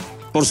dos.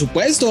 Por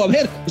supuesto, a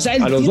ver, o sea,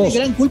 él tiene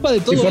gran culpa de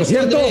todo.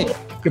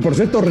 Y por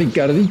cierto,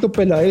 Ricardito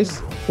Peláez,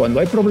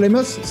 cuando hay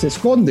problemas, se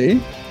esconde.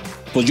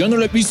 Pues yo no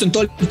lo he visto en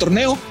todo el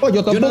torneo. No,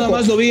 yo nada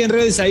más lo vi en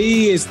redes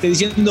ahí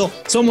diciendo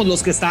somos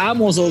los que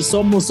estamos o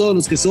somos todos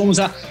los que somos.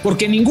 O sea,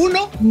 porque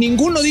ninguno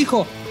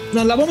dijo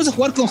nos la vamos a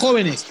jugar con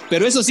jóvenes,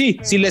 pero eso sí,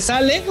 si le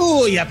sale,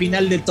 a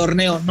final del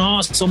torneo,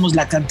 no, somos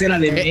la cantera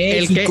de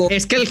México.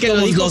 El que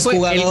lo dijo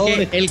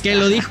el que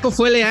lo dijo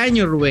fue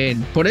Leaño,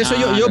 Rubén. Por eso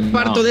yo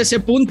parto de ese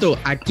punto.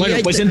 Aquí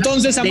pues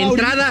entonces a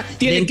Mauri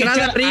tiene que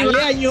echar arriba a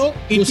Leaño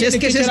y pues tiene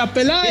que echar a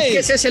Peláez. Es que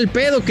ese es el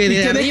pedo, que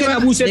de arriba,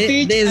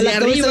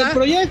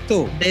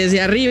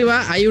 desde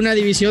arriba hay una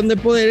división de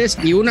poderes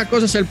y una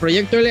cosa es el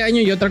proyecto de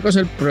Leaño y otra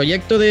cosa el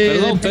proyecto de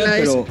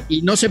Peláez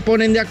y no se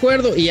ponen de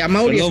acuerdo y a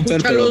Mauri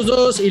escucha a los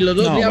dos y los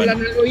dos le hablan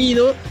al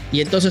oído y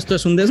entonces esto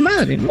es un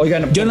desmadre, ¿no?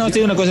 Oigan, yo no te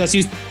digo una cosa,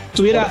 si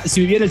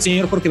viviera el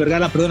señor Jorge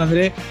Vergara, perdón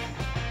André,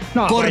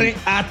 corre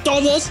a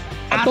todos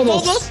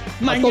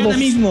mañana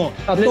mismo.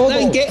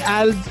 ¿Saben qué?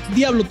 Al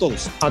diablo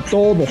todos. A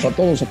todos.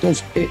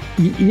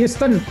 Y es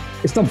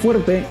tan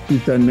fuerte y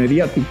tan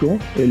mediático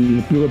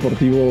el Club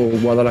Deportivo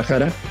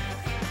Guadalajara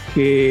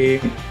que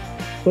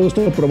todo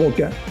esto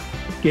provoca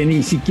que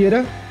ni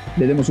siquiera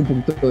le demos un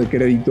poquito de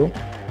crédito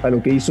a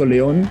lo que hizo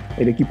León,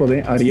 el equipo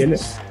de Ariel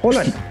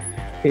Holland.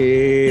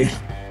 El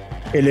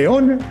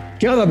León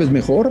cada vez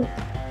mejor.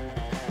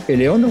 El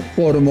León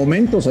por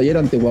momentos ayer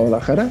ante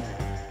Guadalajara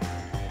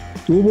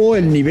tuvo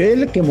el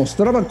nivel que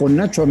mostraba con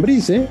Nacho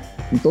Ambriz,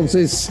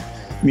 Entonces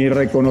mi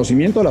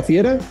reconocimiento a la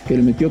fiera, que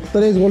le metió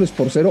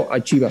 3-0 a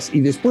Chivas,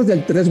 y después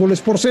del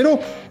 3-0,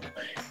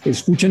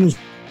 escuchen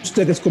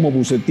ustedes como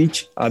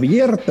Bucetich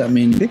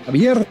abiertamente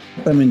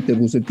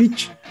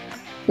Bucetich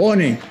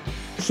pone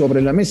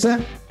sobre la mesa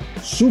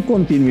su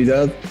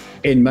continuidad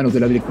en manos de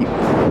la directiva.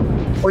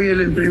 Hoy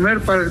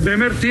para el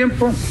primer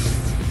tiempo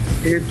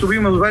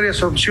tuvimos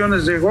varias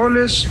opciones de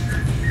goles,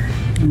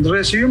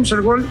 recibimos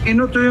el gol y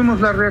no tuvimos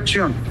la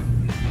reacción.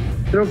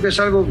 Creo que es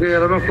algo que a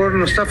lo mejor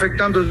nos está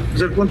afectando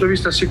desde el punto de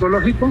vista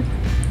psicológico.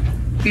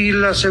 Y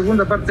la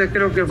segunda parte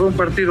creo que fue un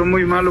partido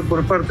muy malo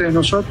por parte de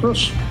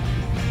nosotros,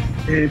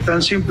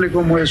 tan simple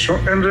como eso.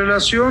 En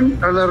relación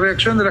a la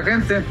reacción de la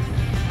gente,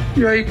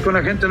 yo ahí con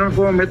la gente no me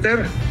puedo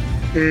meter.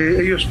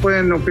 Ellos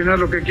pueden opinar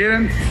lo que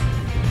quieren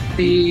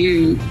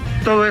y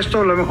todo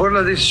esto, a lo mejor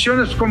las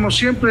decisiones, como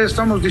siempre,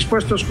 estamos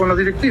dispuestos con la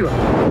directiva.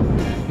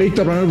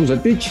 Víctor Manuel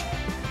Bucetich,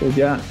 pues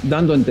ya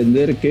dando a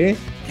entender que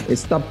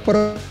está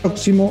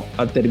próximo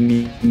a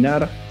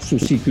terminar su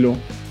ciclo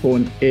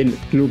con el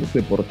Club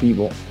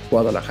Deportivo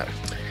Guadalajara.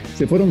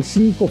 Se fueron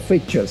 5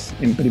 fechas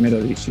en primera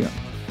división,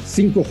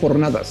 5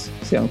 jornadas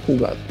se han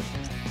jugado.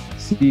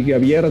 Sigue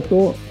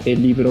abierto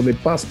el libro de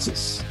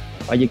pases.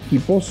 Hay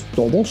equipos,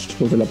 todos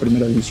los de la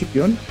primera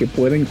división, que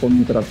pueden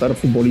contratar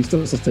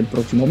futbolistas hasta el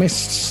próximo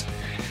mes.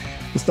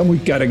 Está muy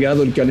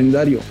cargado el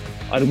calendario.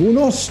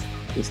 Algunos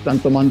están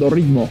tomando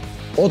ritmo,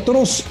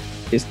 otros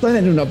están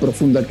en una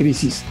profunda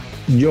crisis.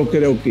 Yo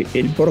creo que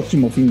el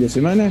próximo fin de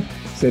semana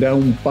será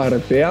un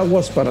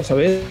parteaguas para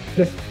saber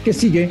qué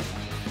sigue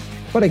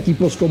para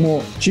equipos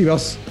como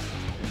Chivas,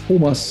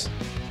 Pumas,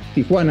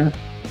 Tijuana,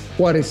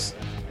 Juárez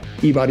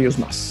y varios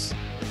más.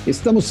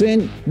 Estamos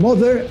en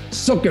Mother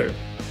Soccer.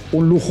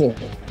 Un lujo.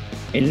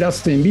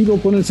 Enlace en vivo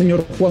con el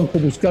señor Juanjo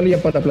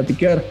Buscalia para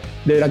platicar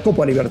de la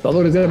Copa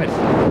Libertadores de América.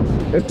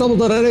 Estamos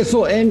de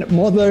regreso en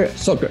Mother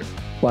Soccer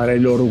para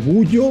el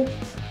orgullo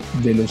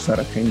de los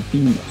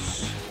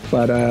argentinos,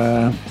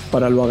 para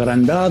lo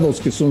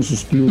agrandados que son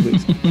sus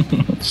clubes.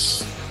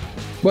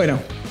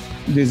 Bueno,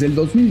 desde el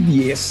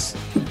 2010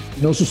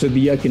 no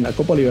sucedía que en la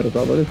Copa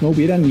Libertadores no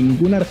hubiera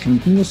ningún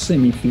argentino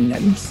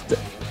semifinalista.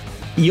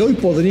 Y hoy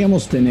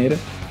podríamos tener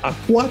a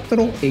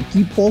 4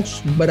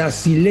 equipos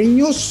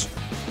brasileños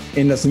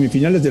en las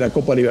semifinales de la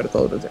Copa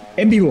Libertadores.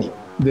 En vivo,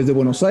 desde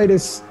Buenos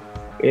Aires,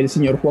 el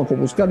señor Juanjo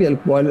Buscalia,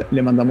 al cual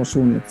le mandamos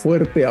un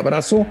fuerte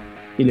abrazo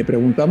y le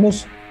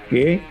preguntamos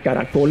qué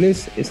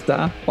caracoles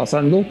está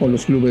pasando con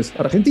los clubes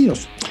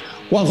argentinos.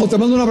 Juanjo, te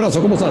mando un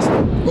abrazo, ¿cómo estás?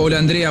 Hola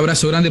André,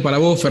 abrazo grande para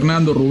vos,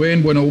 Fernando,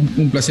 Rubén. Bueno,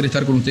 un placer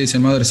estar con ustedes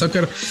en Mother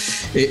Soccer.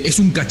 Es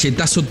un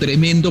cachetazo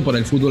tremendo para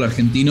el fútbol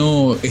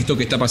argentino esto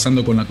que está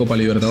pasando con la Copa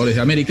Libertadores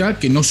de América,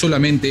 que no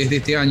solamente es de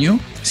este año,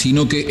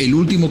 sino que el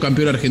último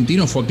campeón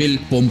argentino fue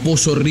aquel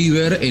pomposo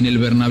River en el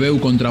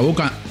Bernabéu contra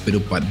Boca,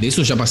 pero de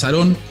eso ya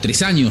pasaron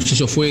 3 años,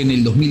 eso fue en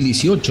el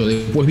 2018.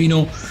 Después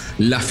vino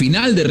la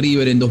final de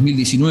River en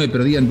 2019,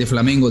 perdida ante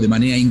Flamengo de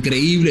manera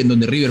increíble, en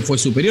donde River fue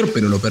superior,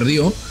 pero lo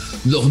perdió.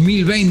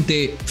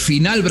 2020,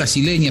 final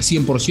brasileña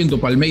 100%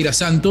 Palmeiras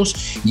Santos,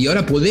 y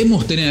ahora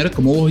podemos tener,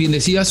 como vos bien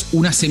decías,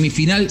 una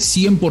semifinal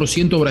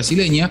 100%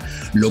 brasileña,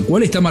 lo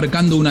cual está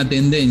marcando una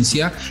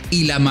tendencia,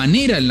 y la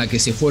manera en la que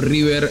se fue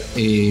River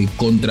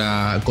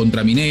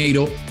contra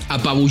Mineiro,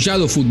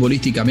 apabullado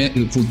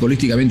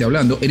futbolísticamente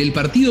hablando, en el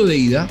partido de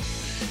ida,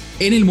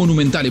 en el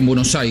Monumental en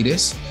Buenos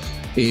Aires,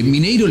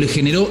 Mineiro le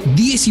generó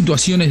 10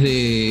 situaciones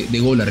de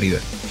gol a River.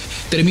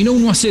 Terminó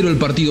 1-0 el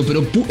partido,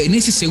 pero en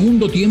ese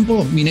segundo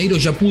tiempo Mineiro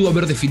ya pudo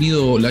haber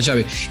definido la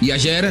llave. Y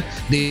ayer,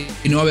 de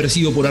no haber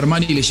sido por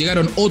Armani, le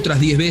llegaron otras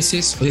 10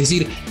 veces. Es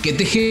decir, que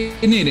te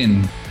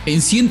generen en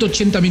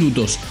 180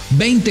 minutos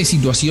 20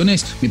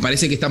 situaciones, me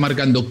parece que está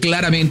marcando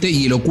claramente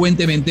y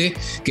elocuentemente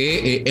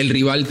que el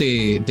rival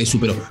te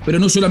superó. Pero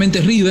no solamente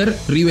es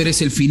River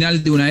es el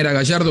final de una era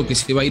Gallardo que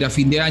se va a ir a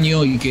fin de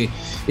año y que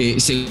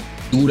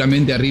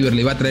seguramente a River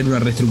le va a traer una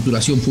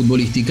reestructuración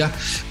futbolística,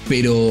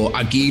 pero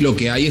aquí lo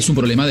que hay es un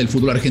problema del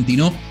fútbol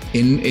argentino.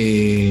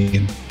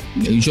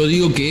 Yo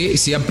digo que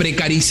se ha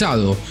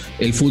precarizado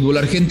el fútbol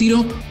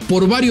argentino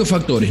por varios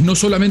factores, no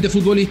solamente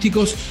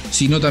futbolísticos,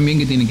 sino también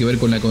que tienen que ver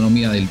con la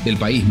economía del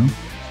país, ¿no?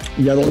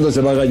 ¿Y a dónde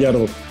se va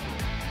Gallardo?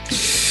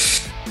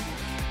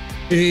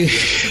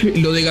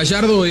 Lo de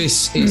Gallardo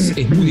es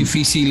muy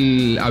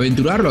difícil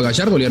aventurarlo. A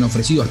Gallardo le han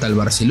ofrecido hasta el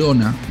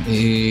Barcelona.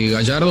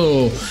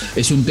 Gallardo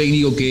es un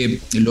técnico que,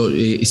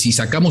 si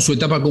sacamos su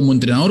etapa como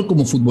entrenador,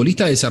 como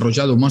futbolista, ha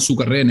desarrollado más su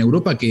carrera en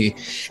Europa que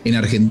en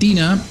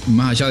Argentina,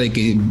 más allá de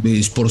que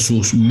por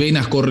sus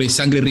venas corre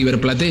sangre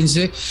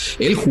riverplatense.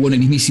 Él jugó en el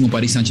mismísimo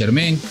Paris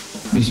Saint-Germain.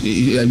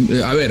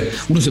 A ver,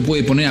 uno se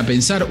puede poner a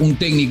pensar, un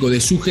técnico de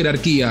su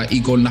jerarquía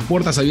y con las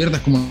puertas abiertas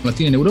como las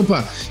tiene en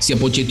Europa, si a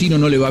Pochettino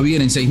no le va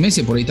bien en 6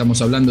 meses, por ahí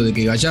estamos hablando de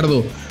que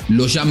Gallardo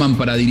lo llaman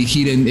para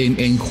dirigir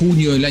en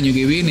junio del año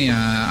que viene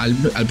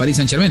al Paris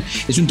Saint-Germain.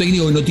 Es un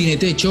técnico que no tiene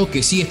techo,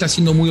 que sí está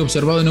siendo muy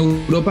observado en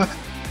Europa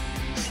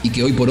y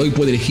que hoy por hoy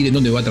puede elegir en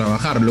dónde va a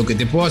trabajar. Lo que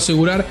te puedo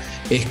asegurar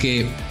es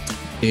que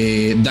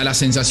da la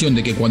sensación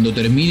de que cuando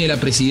termine la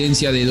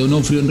presidencia de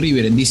Donofrio en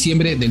River en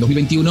diciembre del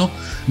 2021,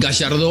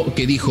 Gallardo,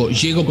 que dijo,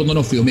 llego con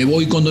Donofrio, me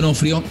voy con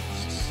Donofrio,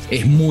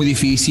 es muy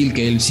difícil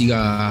que él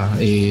siga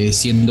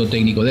siendo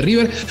técnico de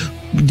River.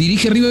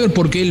 Dirige River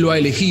porque él lo ha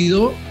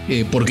elegido,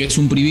 porque es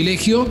un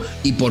privilegio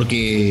y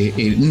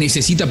porque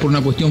necesita por una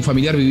cuestión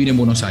familiar vivir en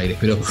Buenos Aires.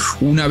 Pero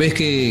una vez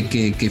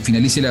que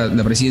finalice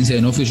la presidencia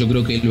de Donofrio, yo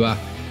creo que él va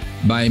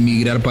a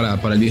emigrar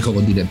para el viejo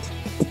continente.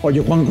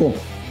 Oye, Juanjo,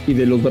 y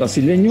de los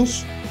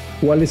brasileños,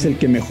 ¿cuál es el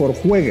que mejor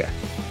juega?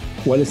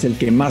 ¿Cuál es el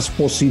que más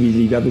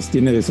posibilidades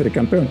tiene de ser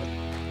campeón?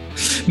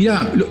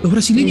 Mira, los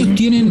brasileños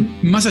tienen,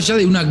 más allá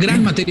de una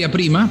gran materia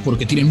prima,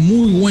 porque tienen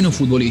muy buenos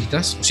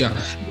futbolistas, o sea,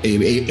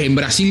 en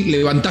Brasil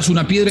levantás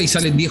una piedra y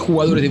salen 10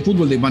 jugadores de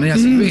fútbol de manera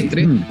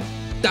silvestre,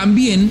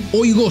 también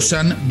hoy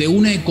gozan de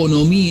una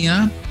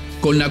economía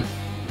con la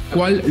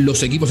cual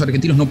los equipos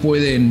argentinos no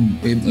pueden.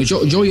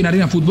 Yo hoy en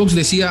Arena Footbox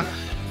decía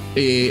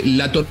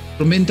la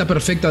tormenta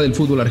perfecta del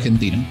fútbol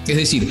argentino. Es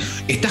decir,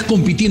 estás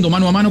compitiendo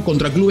mano a mano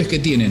contra clubes que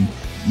tienen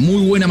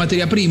muy buena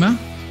materia prima,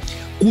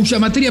 cuya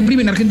materia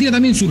prima en Argentina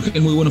también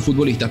surgen muy buenos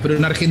futbolistas, pero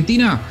en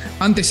Argentina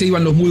antes se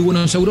iban los muy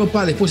buenos a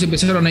Europa, después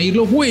empezaron a ir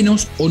los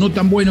buenos o no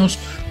tan buenos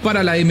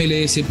para la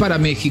MLS, para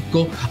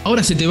México,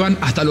 ahora se te van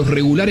hasta los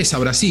regulares a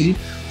Brasil,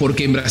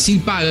 porque en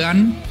Brasil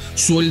pagan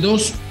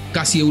sueldos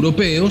casi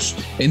europeos,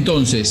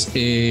 entonces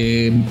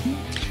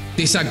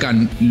te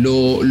sacan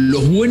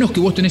los buenos que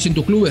vos tenés en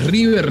tus clubes.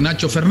 River,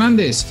 Nacho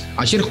Fernández,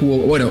 ayer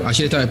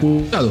estaba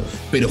expulsado,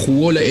 pero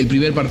jugó el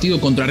primer partido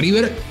contra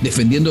River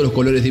defendiendo los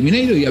colores de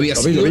Mineiro y había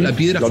sido la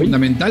piedra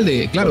fundamental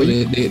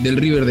del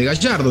River de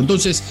Gallardo.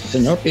 Entonces,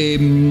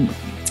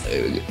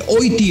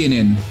 hoy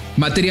tienen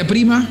materia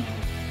prima,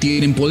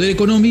 tienen poder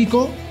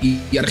económico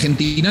y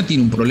Argentina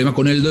tiene un problema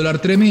con el dólar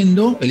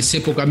tremendo. El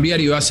cepo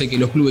cambiario hace que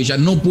los clubes ya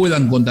no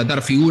puedan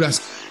contratar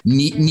figuras,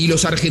 ni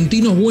los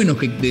argentinos buenos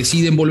que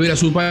deciden volver a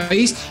su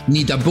país,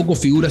 ni tampoco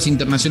figuras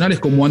internacionales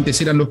como antes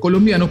eran los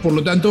colombianos. Por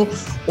lo tanto,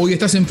 hoy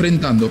estás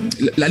enfrentando.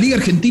 La Liga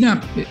Argentina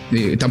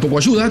tampoco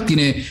ayuda,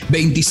 tiene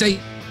 26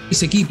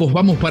 equipos,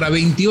 vamos para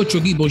 28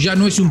 equipos, ya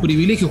no es un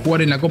privilegio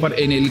jugar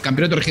en el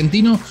campeonato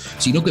argentino,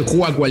 sino que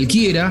juega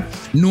cualquiera,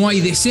 no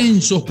hay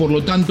descensos, por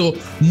lo tanto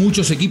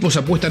muchos equipos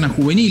apuestan a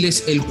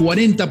juveniles, el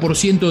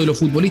 40% de los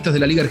futbolistas de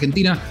la Liga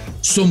Argentina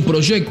son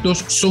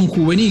proyectos, son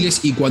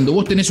juveniles, y cuando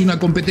vos tenés una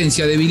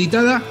competencia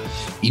debilitada,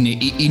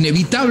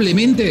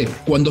 inevitablemente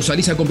cuando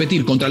salís a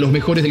competir contra los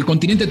mejores del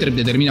continente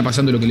te termina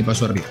pasando lo que le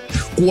pasó arriba.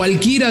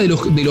 Cualquiera de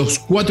los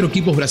 4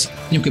 equipos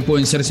brasileños que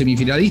pueden ser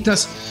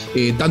semifinalistas,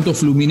 tanto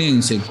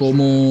Fluminense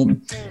como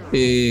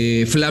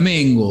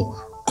Flamengo,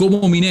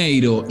 como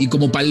Mineiro y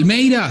como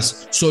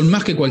Palmeiras, son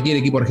más que cualquier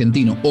equipo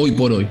argentino, hoy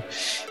por hoy.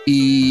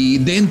 Y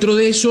dentro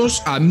de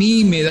esos, a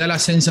mí me da la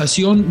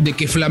sensación de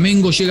que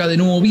Flamengo llega de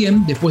nuevo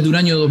bien, después de un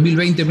año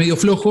 2020 medio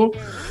flojo.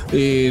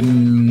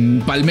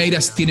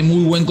 Palmeiras tiene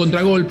muy buen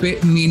contragolpe,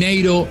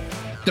 Mineiro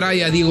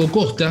trae a Diego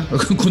Costa,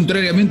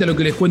 contrariamente a lo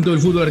que les cuento del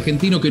fútbol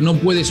argentino, que no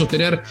puede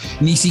sostener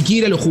ni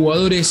siquiera los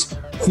jugadores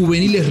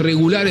juveniles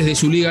regulares de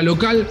su liga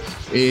local.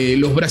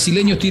 Los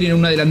brasileños tienen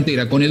una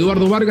delantera con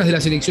Eduardo Vargas de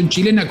la selección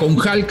chilena, con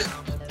Hulk,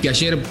 que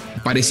ayer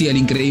parecía el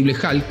increíble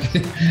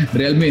Hulk,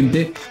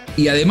 realmente,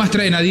 y además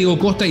traen a Diego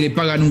Costa y le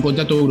pagan un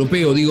contrato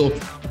europeo. Digo,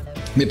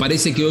 me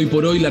parece que hoy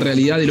por hoy la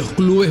realidad de los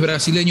clubes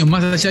brasileños,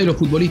 más allá de lo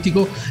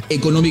futbolístico,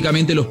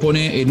 económicamente los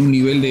pone en un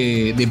nivel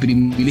de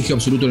privilegio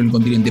absoluto en el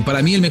continente.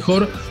 Para mí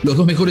los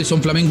 2 mejores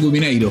son Flamengo y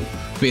Mineiro,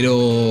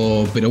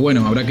 pero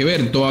bueno, habrá que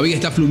ver. Todavía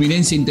está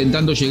Fluminense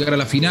intentando llegar a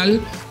la final,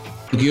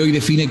 que hoy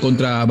define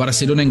contra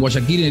Barcelona en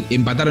Guayaquil.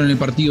 Empataron el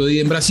partido de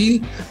ida en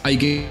Brasil, hay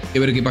que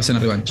ver qué pasa en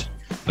la revancha.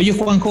 Oye,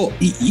 Juanjo,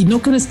 ¿y no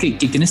crees que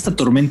en esta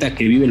tormenta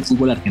que vive el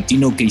fútbol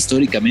argentino, que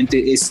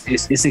históricamente es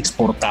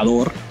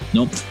exportador,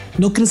 ¿no?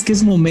 ¿No crees que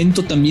es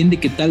momento también de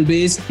que tal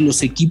vez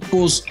los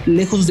equipos,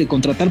 lejos de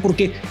contratar,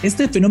 porque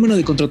este fenómeno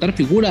de contratar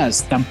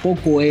figuras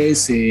tampoco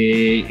es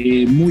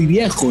muy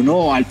viejo,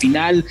 ¿no? Al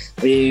final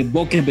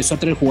Boca empezó a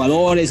traer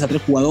jugadores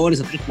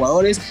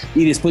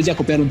y después ya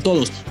copiaron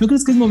todos. ¿No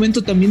crees que es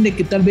momento también de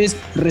que tal vez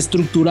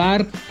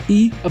reestructurar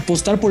y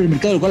apostar por el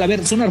mercado del gol? A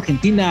ver, son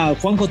Argentina,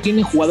 Juanjo,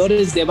 tienen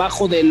jugadores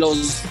debajo de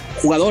los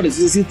jugadores,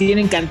 es decir,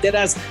 tienen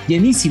canteras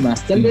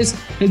llenísimas. Tal vez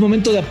es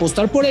momento de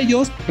apostar por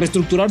ellos,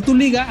 reestructurar tu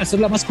liga,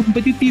 hacerla más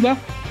competitiva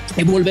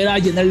y volver a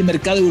llenar el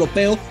mercado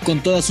europeo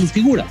con todas sus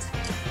figuras.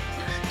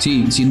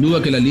 Sí, sin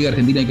duda que la Liga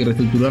Argentina hay que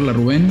reestructurarla,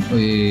 Rubén.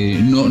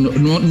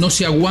 No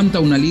se aguanta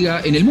una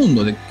liga en el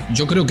mundo.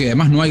 Yo creo que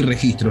además no hay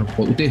registro.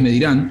 Ustedes me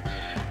dirán,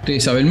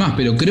 ustedes saben más,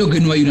 pero creo que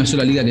no hay una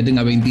sola liga que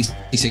tenga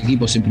 26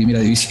 equipos en primera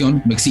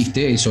división. No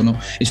existe, eso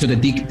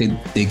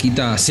te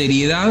quita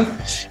seriedad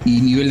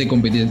y nivel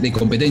de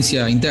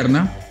competencia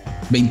interna.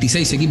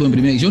 26 equipos en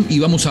primera división y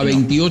vamos a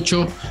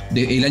 28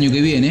 el año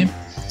que viene.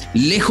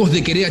 Lejos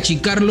de querer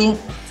achicarlo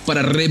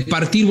para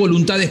repartir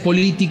voluntades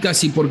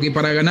políticas y porque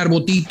para ganar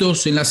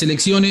votitos en las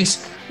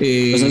elecciones.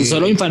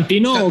 ¿Solo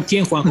Infantino o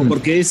quién, Juanjo?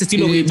 Porque ese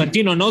estilo de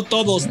Infantino, ¿no?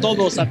 Todos, a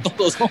todos.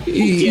 ¿No?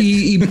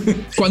 Y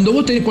cuando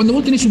vos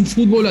tenés un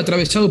fútbol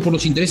atravesado por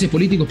los intereses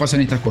políticos,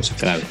 pasan estas cosas.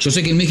 Claro. Yo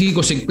sé que en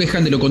México se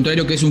quejan de lo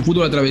contrario, que es un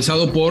fútbol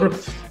atravesado por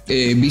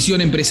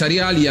visión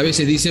empresarial, y a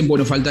veces dicen,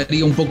 bueno,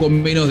 faltaría un poco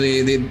menos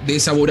de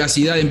esa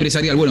voracidad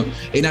empresarial. Bueno,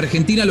 en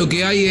Argentina lo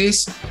que hay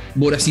es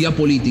voracidad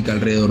política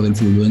alrededor del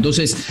fútbol.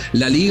 Entonces,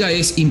 la liga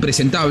es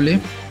impresentable.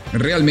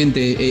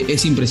 Realmente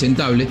es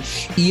impresentable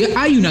y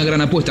hay una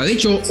gran apuesta. De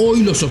hecho,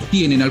 hoy lo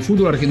sostienen al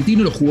fútbol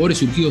argentino los jugadores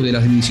surgidos de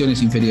las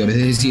divisiones inferiores.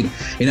 Es decir,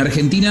 en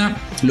Argentina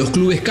los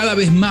clubes cada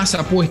vez más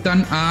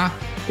apuestan a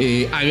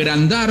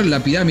agrandar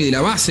la pirámide,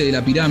 la base de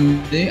la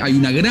pirámide. Hay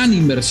una gran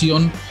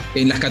inversión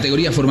en las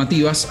categorías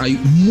formativas, hay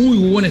muy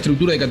buena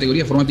estructura de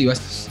categorías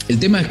formativas. El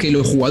tema es que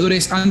los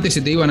jugadores antes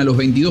se te iban a los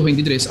 22,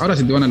 23, ahora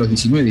se te van a los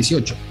 19,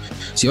 18.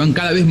 Se van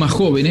cada vez más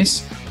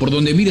jóvenes. Por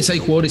donde mires hay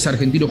jugadores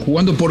argentinos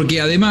jugando,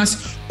 porque además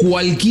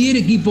cualquier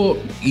equipo,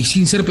 y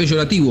sin ser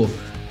peyorativo,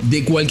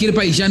 de cualquier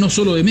país, ya no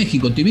solo de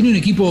México, te viene un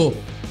equipo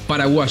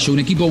paraguayo, un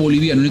equipo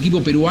boliviano, un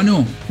equipo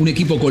peruano, un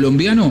equipo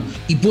colombiano,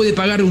 y puede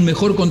pagar un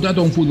mejor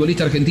contrato a un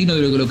futbolista argentino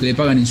de lo que le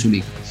pagan en su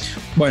liga.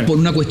 Bueno, por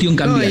una cuestión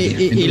cambiaria.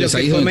 Y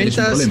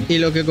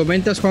lo que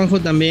comentas,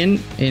 Juanjo, también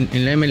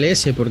en la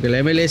MLS, porque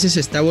la MLS se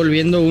está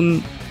volviendo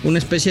una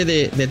especie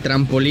de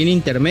trampolín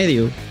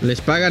intermedio.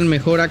 Les pagan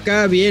mejor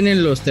acá,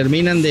 vienen, los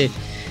terminan de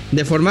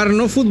formar,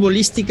 no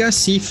futbolísticas,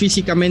 sí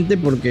físicamente,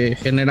 porque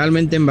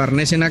generalmente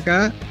embarnecen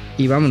acá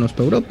y vámonos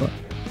para Europa.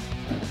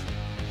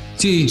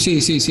 Sí.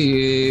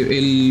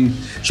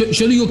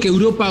 Yo digo que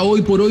Europa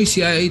hoy por hoy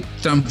se ha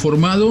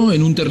transformado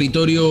en un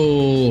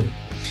territorio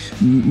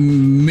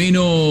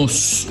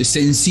menos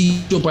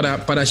sencillo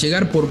para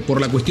llegar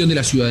por la cuestión de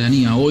la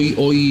ciudadanía.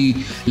 Hoy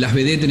las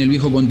vedettes en el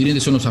viejo continente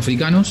son los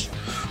africanos,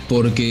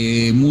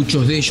 porque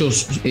muchos de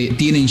ellos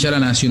tienen ya la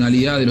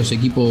nacionalidad de los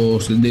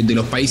equipos de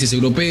los países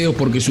europeos,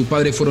 porque sus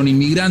padres fueron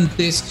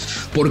inmigrantes,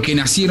 porque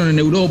nacieron en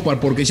Europa,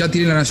 porque ya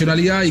tienen la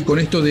nacionalidad, y con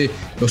esto de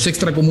los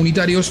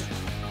extracomunitarios,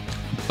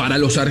 para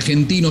los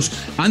argentinos,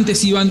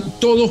 antes iban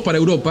todos para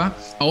Europa,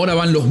 ahora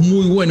van los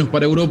muy buenos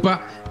para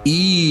Europa,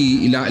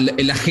 y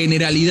la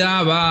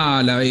generalidad va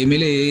a la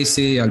MLS,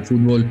 al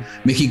fútbol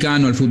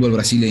mexicano, al fútbol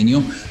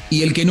brasileño,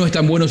 y el que no es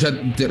tan bueno, ya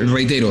te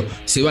reitero,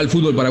 se va al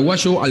fútbol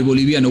paraguayo, al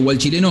boliviano o al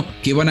chileno,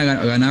 que van a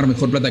ganar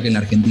mejor plata que en la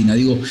Argentina.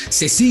 Digo,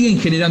 se siguen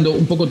generando,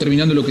 un poco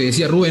terminando lo que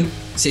decía Rubén,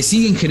 se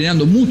siguen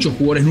generando muchos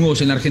jugadores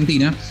nuevos en la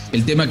Argentina.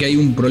 El tema que hay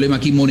un problema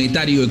aquí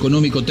monetario,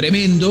 económico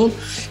tremendo,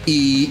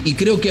 y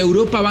creo que a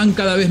Europa van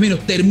cada vez menos,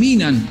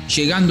 terminan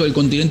llegando al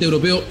continente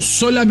europeo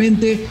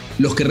solamente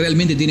los que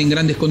realmente tienen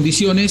grandes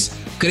condiciones.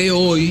 Creo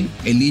hoy,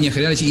 en líneas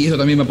generales, y esto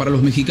también va para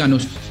los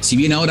mexicanos, si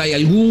bien ahora hay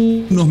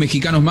algunos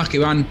mexicanos más que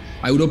van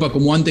a Europa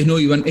como antes no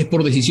iban, es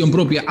por decisión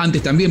propia.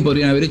 Antes también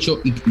podrían haber hecho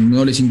y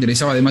no les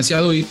interesaba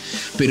demasiado ir,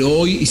 pero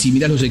hoy, y si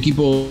mirás los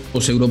equipos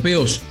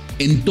europeos,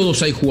 en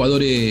todos hay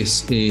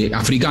jugadores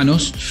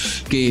africanos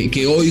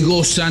que hoy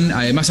gozan,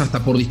 además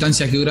hasta por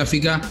distancia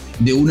geográfica,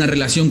 de una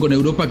relación con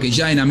Europa que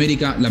ya en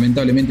América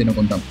lamentablemente no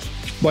contamos.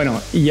 Bueno,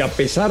 y a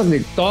pesar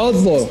de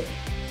todo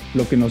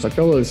lo que nos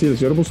acaba de decir el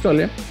señor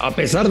Buscalia, a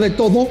pesar de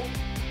todo,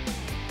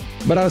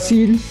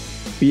 Brasil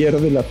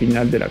pierde la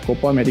final de la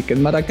Copa América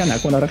en Maracaná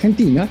con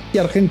Argentina, y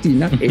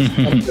Argentina es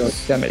campeón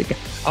de América.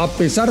 A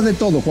pesar de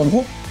todo,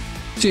 Juanjo.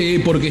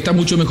 Sí, porque está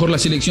mucho mejor la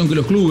selección que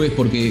los clubes,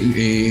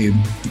 porque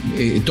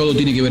todo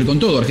tiene que ver con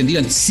todo.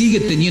 Argentina sigue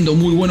teniendo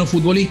muy buenos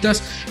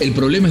futbolistas, el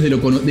problema es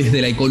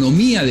desde la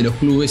economía de los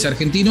clubes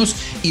argentinos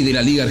y de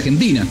la Liga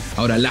Argentina.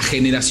 Ahora, la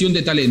generación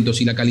de talentos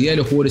y la calidad de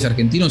los jugadores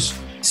argentinos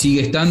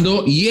sigue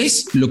estando y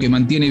es lo que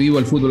mantiene vivo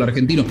al fútbol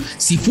argentino.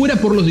 Si fuera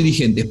por los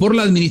dirigentes, por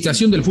la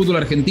administración del fútbol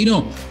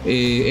argentino,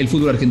 el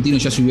fútbol argentino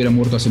ya se hubiera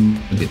muerto hace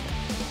mucho tiempo.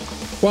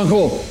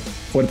 Juanjo,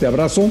 fuerte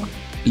abrazo.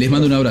 Les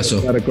mando un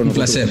abrazo, un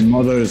placer.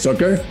 Mother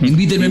Soccer.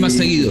 Invítenme más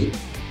seguido.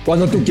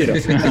 Cuando tú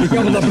quieras. Nos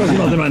vemos la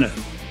próxima semana.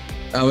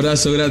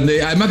 Abrazo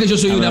grande. Además que yo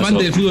soy un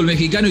amante del fútbol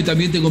mexicano y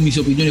también tengo mis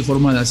opiniones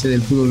formadas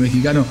del fútbol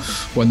mexicano.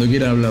 Cuando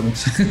quieran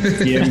hablamos.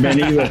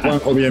 Bienvenido,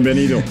 Juanjo,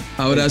 bienvenido.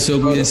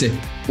 Abrazo, cuídense.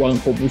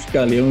 Juanjo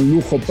Buscalia, un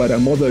lujo para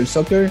Mother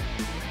Soccer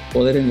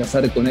poder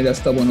enlazar con él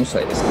hasta Buenos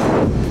Aires.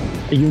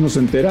 Y uno se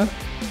entera,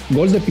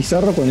 gol de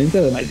Pizarro con el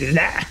Inter de Madrid.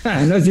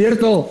 No es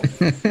cierto,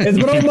 es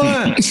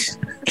broma.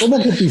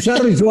 ¿Cómo que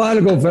Pizarro hizo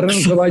algo, Fernando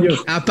Ceballos?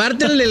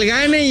 Aparte el del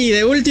gane y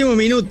de último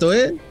minuto,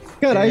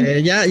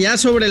 Caray. Ya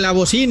sobre la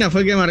bocina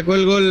fue que marcó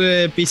el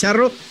gol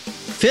Pizarro.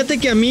 Fíjate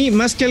que a mí,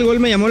 más que el gol,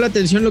 me llamó la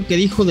atención lo que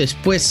dijo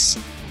después,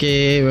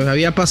 que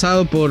había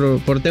pasado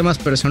por temas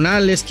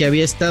personales, que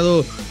había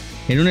estado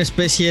en una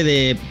especie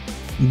de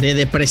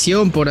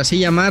depresión, por así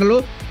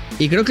llamarlo,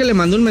 y creo que le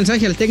mandó un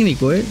mensaje al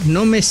técnico,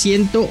 no me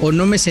siento o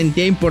no me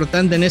sentía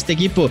importante en este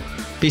equipo.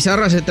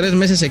 Pizarro hace 3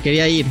 meses se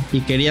quería ir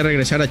y quería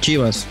regresar a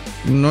Chivas.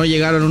 No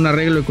llegaron a un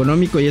arreglo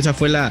económico y esa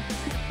fue la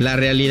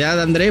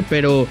realidad, André,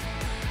 pero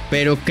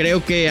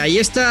creo que ahí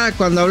está,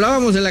 cuando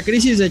hablábamos de la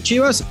crisis de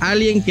Chivas,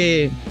 alguien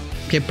que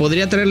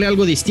podría traerle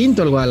algo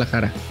distinto al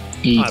Guadalajara.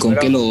 ¿Y con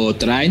qué lo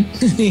traen?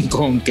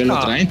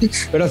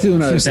 Pero ha sido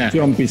una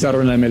decepción Pizarro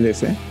en la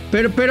MLS.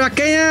 Pero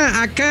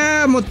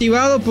acá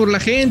motivado por la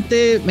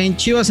gente, en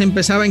Chivas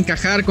empezaba a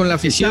encajar con la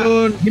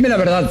afición. Dime la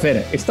verdad,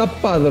 Fer, ¿está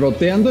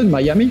padroteando en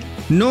Miami?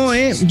 No,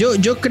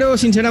 yo creo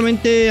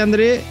sinceramente,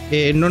 André,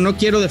 no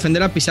quiero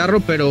defender a Pizarro,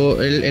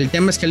 pero el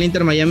tema es que el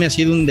Inter Miami ha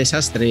sido un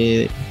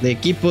desastre de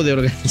equipo, de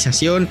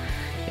organización.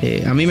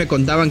 A mí me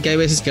contaban que hay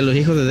veces que los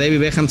hijos de David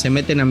Beckham se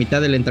meten a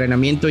mitad del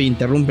entrenamiento y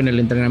interrumpen el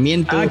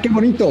entrenamiento. Qué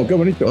bonito, qué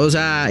bonito. O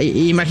sea,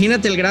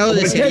 imagínate el grado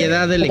de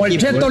seriedad del equipo. El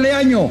Cheto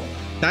Leaño.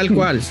 Tal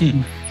cual.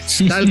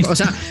 O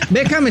sea,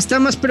 Beckham está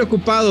más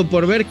preocupado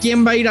por ver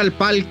quién va a ir al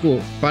palco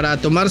para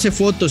tomarse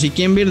fotos y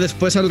quién va a ir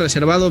después al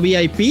reservado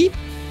VIP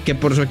que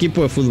por su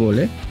equipo de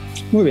fútbol,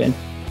 Muy bien.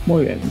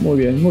 Muy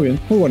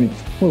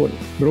bonito.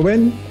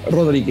 Rubén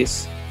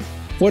Rodríguez,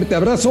 fuerte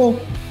abrazo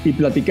y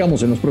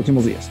platicamos en los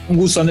próximos días. Un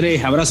gusto, André.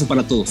 Abrazo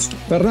para todos.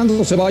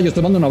 Fernando Ceballos,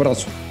 te mando un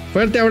abrazo.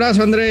 Fuerte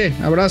abrazo, André.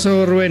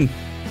 Abrazo, Rubén.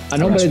 A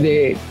nombre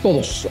de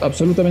todos,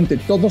 absolutamente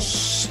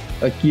todos,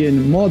 aquí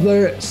en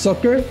Mother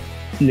Soccer,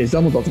 les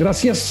damos las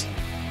gracias.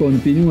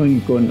 Continúen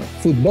con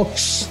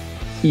Footbox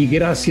y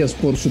gracias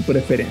por su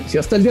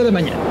preferencia. Hasta el día de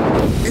mañana.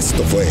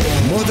 Esto fue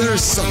Mother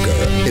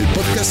Soccer, el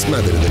podcast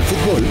madre del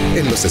fútbol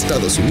en los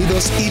Estados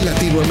Unidos y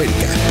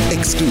Latinoamérica,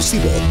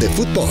 exclusivo de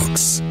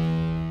Footbox.